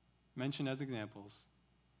mentioned as examples,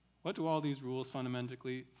 what do all these rules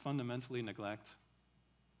fundamentally neglect?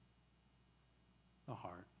 The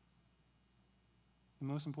heart. The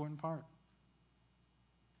most important part.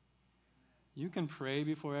 You can pray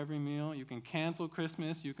before every meal. You can cancel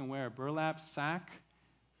Christmas. You can wear a burlap sack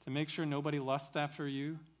to make sure nobody lusts after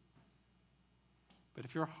you. But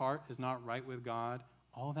if your heart is not right with God,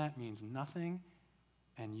 all that means nothing,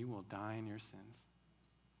 and you will die in your sins.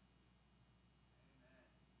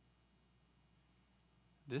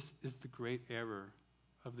 This is the great error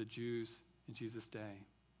of the Jews in Jesus' day.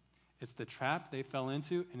 It's the trap they fell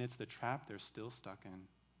into, and it's the trap they're still stuck in.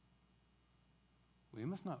 We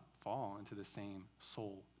must not fall into the same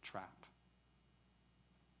soul trap.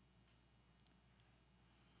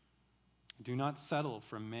 Do not settle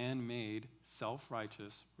for man-made,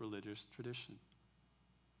 self-righteous religious tradition.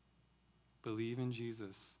 Believe in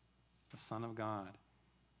Jesus, the Son of God,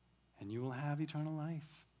 and you will have eternal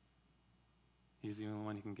life. He's the only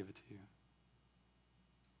one who can give it to you.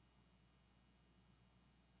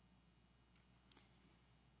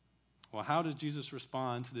 Well, how does Jesus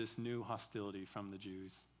respond to this new hostility from the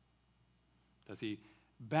Jews? Does he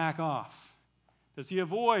back off? Does he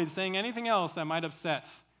avoid saying anything else that might upset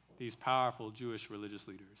these powerful Jewish religious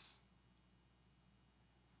leaders?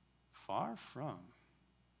 Far from.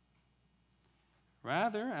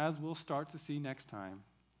 Rather, as we'll start to see next time,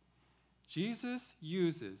 Jesus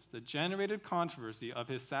uses the generated controversy of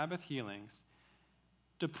his Sabbath healings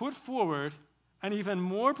to put forward an even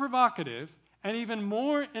more provocative and even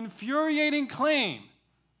more infuriating claim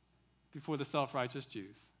before the self-righteous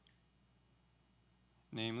Jews.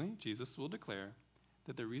 Namely, Jesus will declare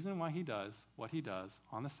that the reason why he does what he does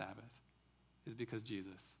on the Sabbath is because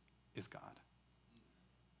Jesus is God.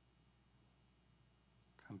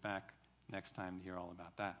 Come back next time to hear all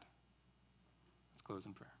about that. Let's close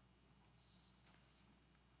in prayer.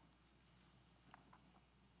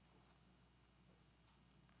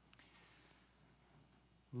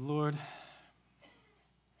 Lord,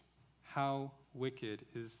 How wicked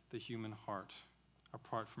is the human heart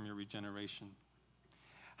apart from your regeneration?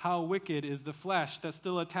 How wicked is the flesh that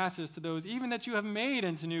still attaches to those even that you have made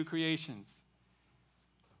into new creations?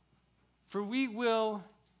 For we will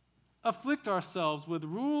afflict ourselves with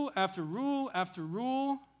rule after rule after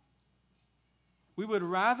rule. We would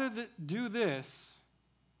rather do this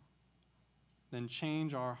than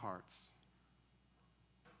change our hearts.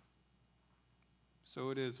 So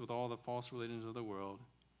it is with all the false religions of the world.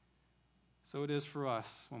 So it is for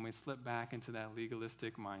us when we slip back into that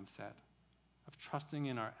legalistic mindset of trusting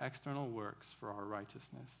in our external works for our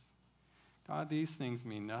righteousness. God, these things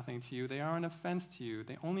mean nothing to you. They are an offense to you.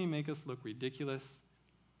 They only make us look ridiculous.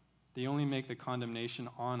 They only make the condemnation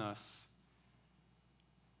on us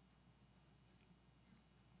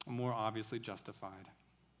more obviously justified.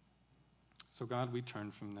 So God, we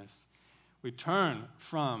turn from this. We turn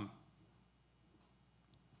from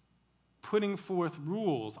putting forth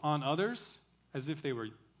rules on others as if they were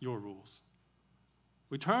your rules.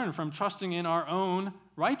 We turn from trusting in our own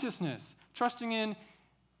righteousness, trusting in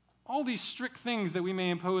all these strict things that we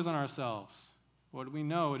may impose on ourselves. Lord, we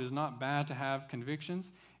know it is not bad to have convictions,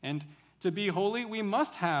 and to be holy, we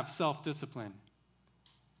must have self-discipline.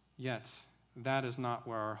 Yet, that is not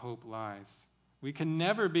where our hope lies. We can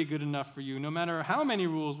never be good enough for you, no matter how many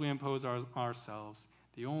rules we impose ourselves.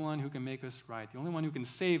 The only one who can make us right, the only one who can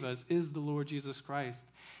save us is the Lord Jesus Christ.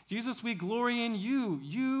 Jesus, we glory in you.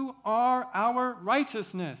 You are our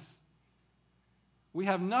righteousness. We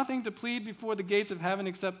have nothing to plead before the gates of heaven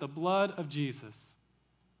except the blood of Jesus,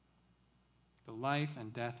 the life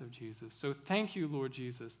and death of Jesus. So thank you, Lord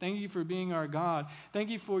Jesus. Thank you for being our God. Thank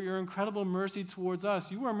you for your incredible mercy towards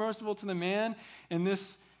us. You were merciful to the man in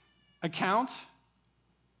this account,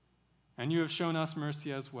 and you have shown us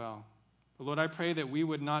mercy as well. But Lord, I pray that we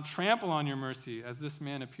would not trample on your mercy as this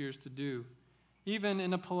man appears to do, even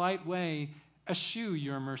in a polite way, eschew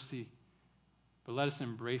your mercy. But let us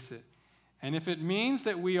embrace it. And if it means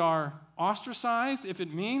that we are ostracized, if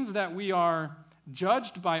it means that we are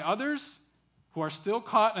judged by others who are still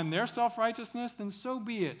caught in their self-righteousness, then so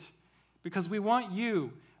be it. Because we want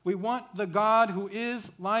you. We want the God who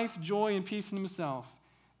is life, joy, and peace in himself.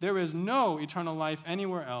 There is no eternal life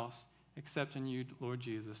anywhere else except in you, Lord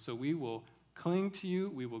Jesus. So we will cling to you.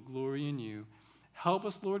 We will glory in you. Help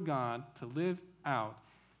us, Lord God, to live out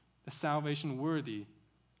a salvation worthy,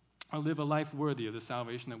 or live a life worthy of the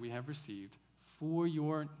salvation that we have received for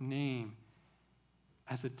your name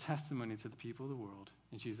as a testimony to the people of the world.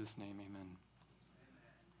 In Jesus' name, amen.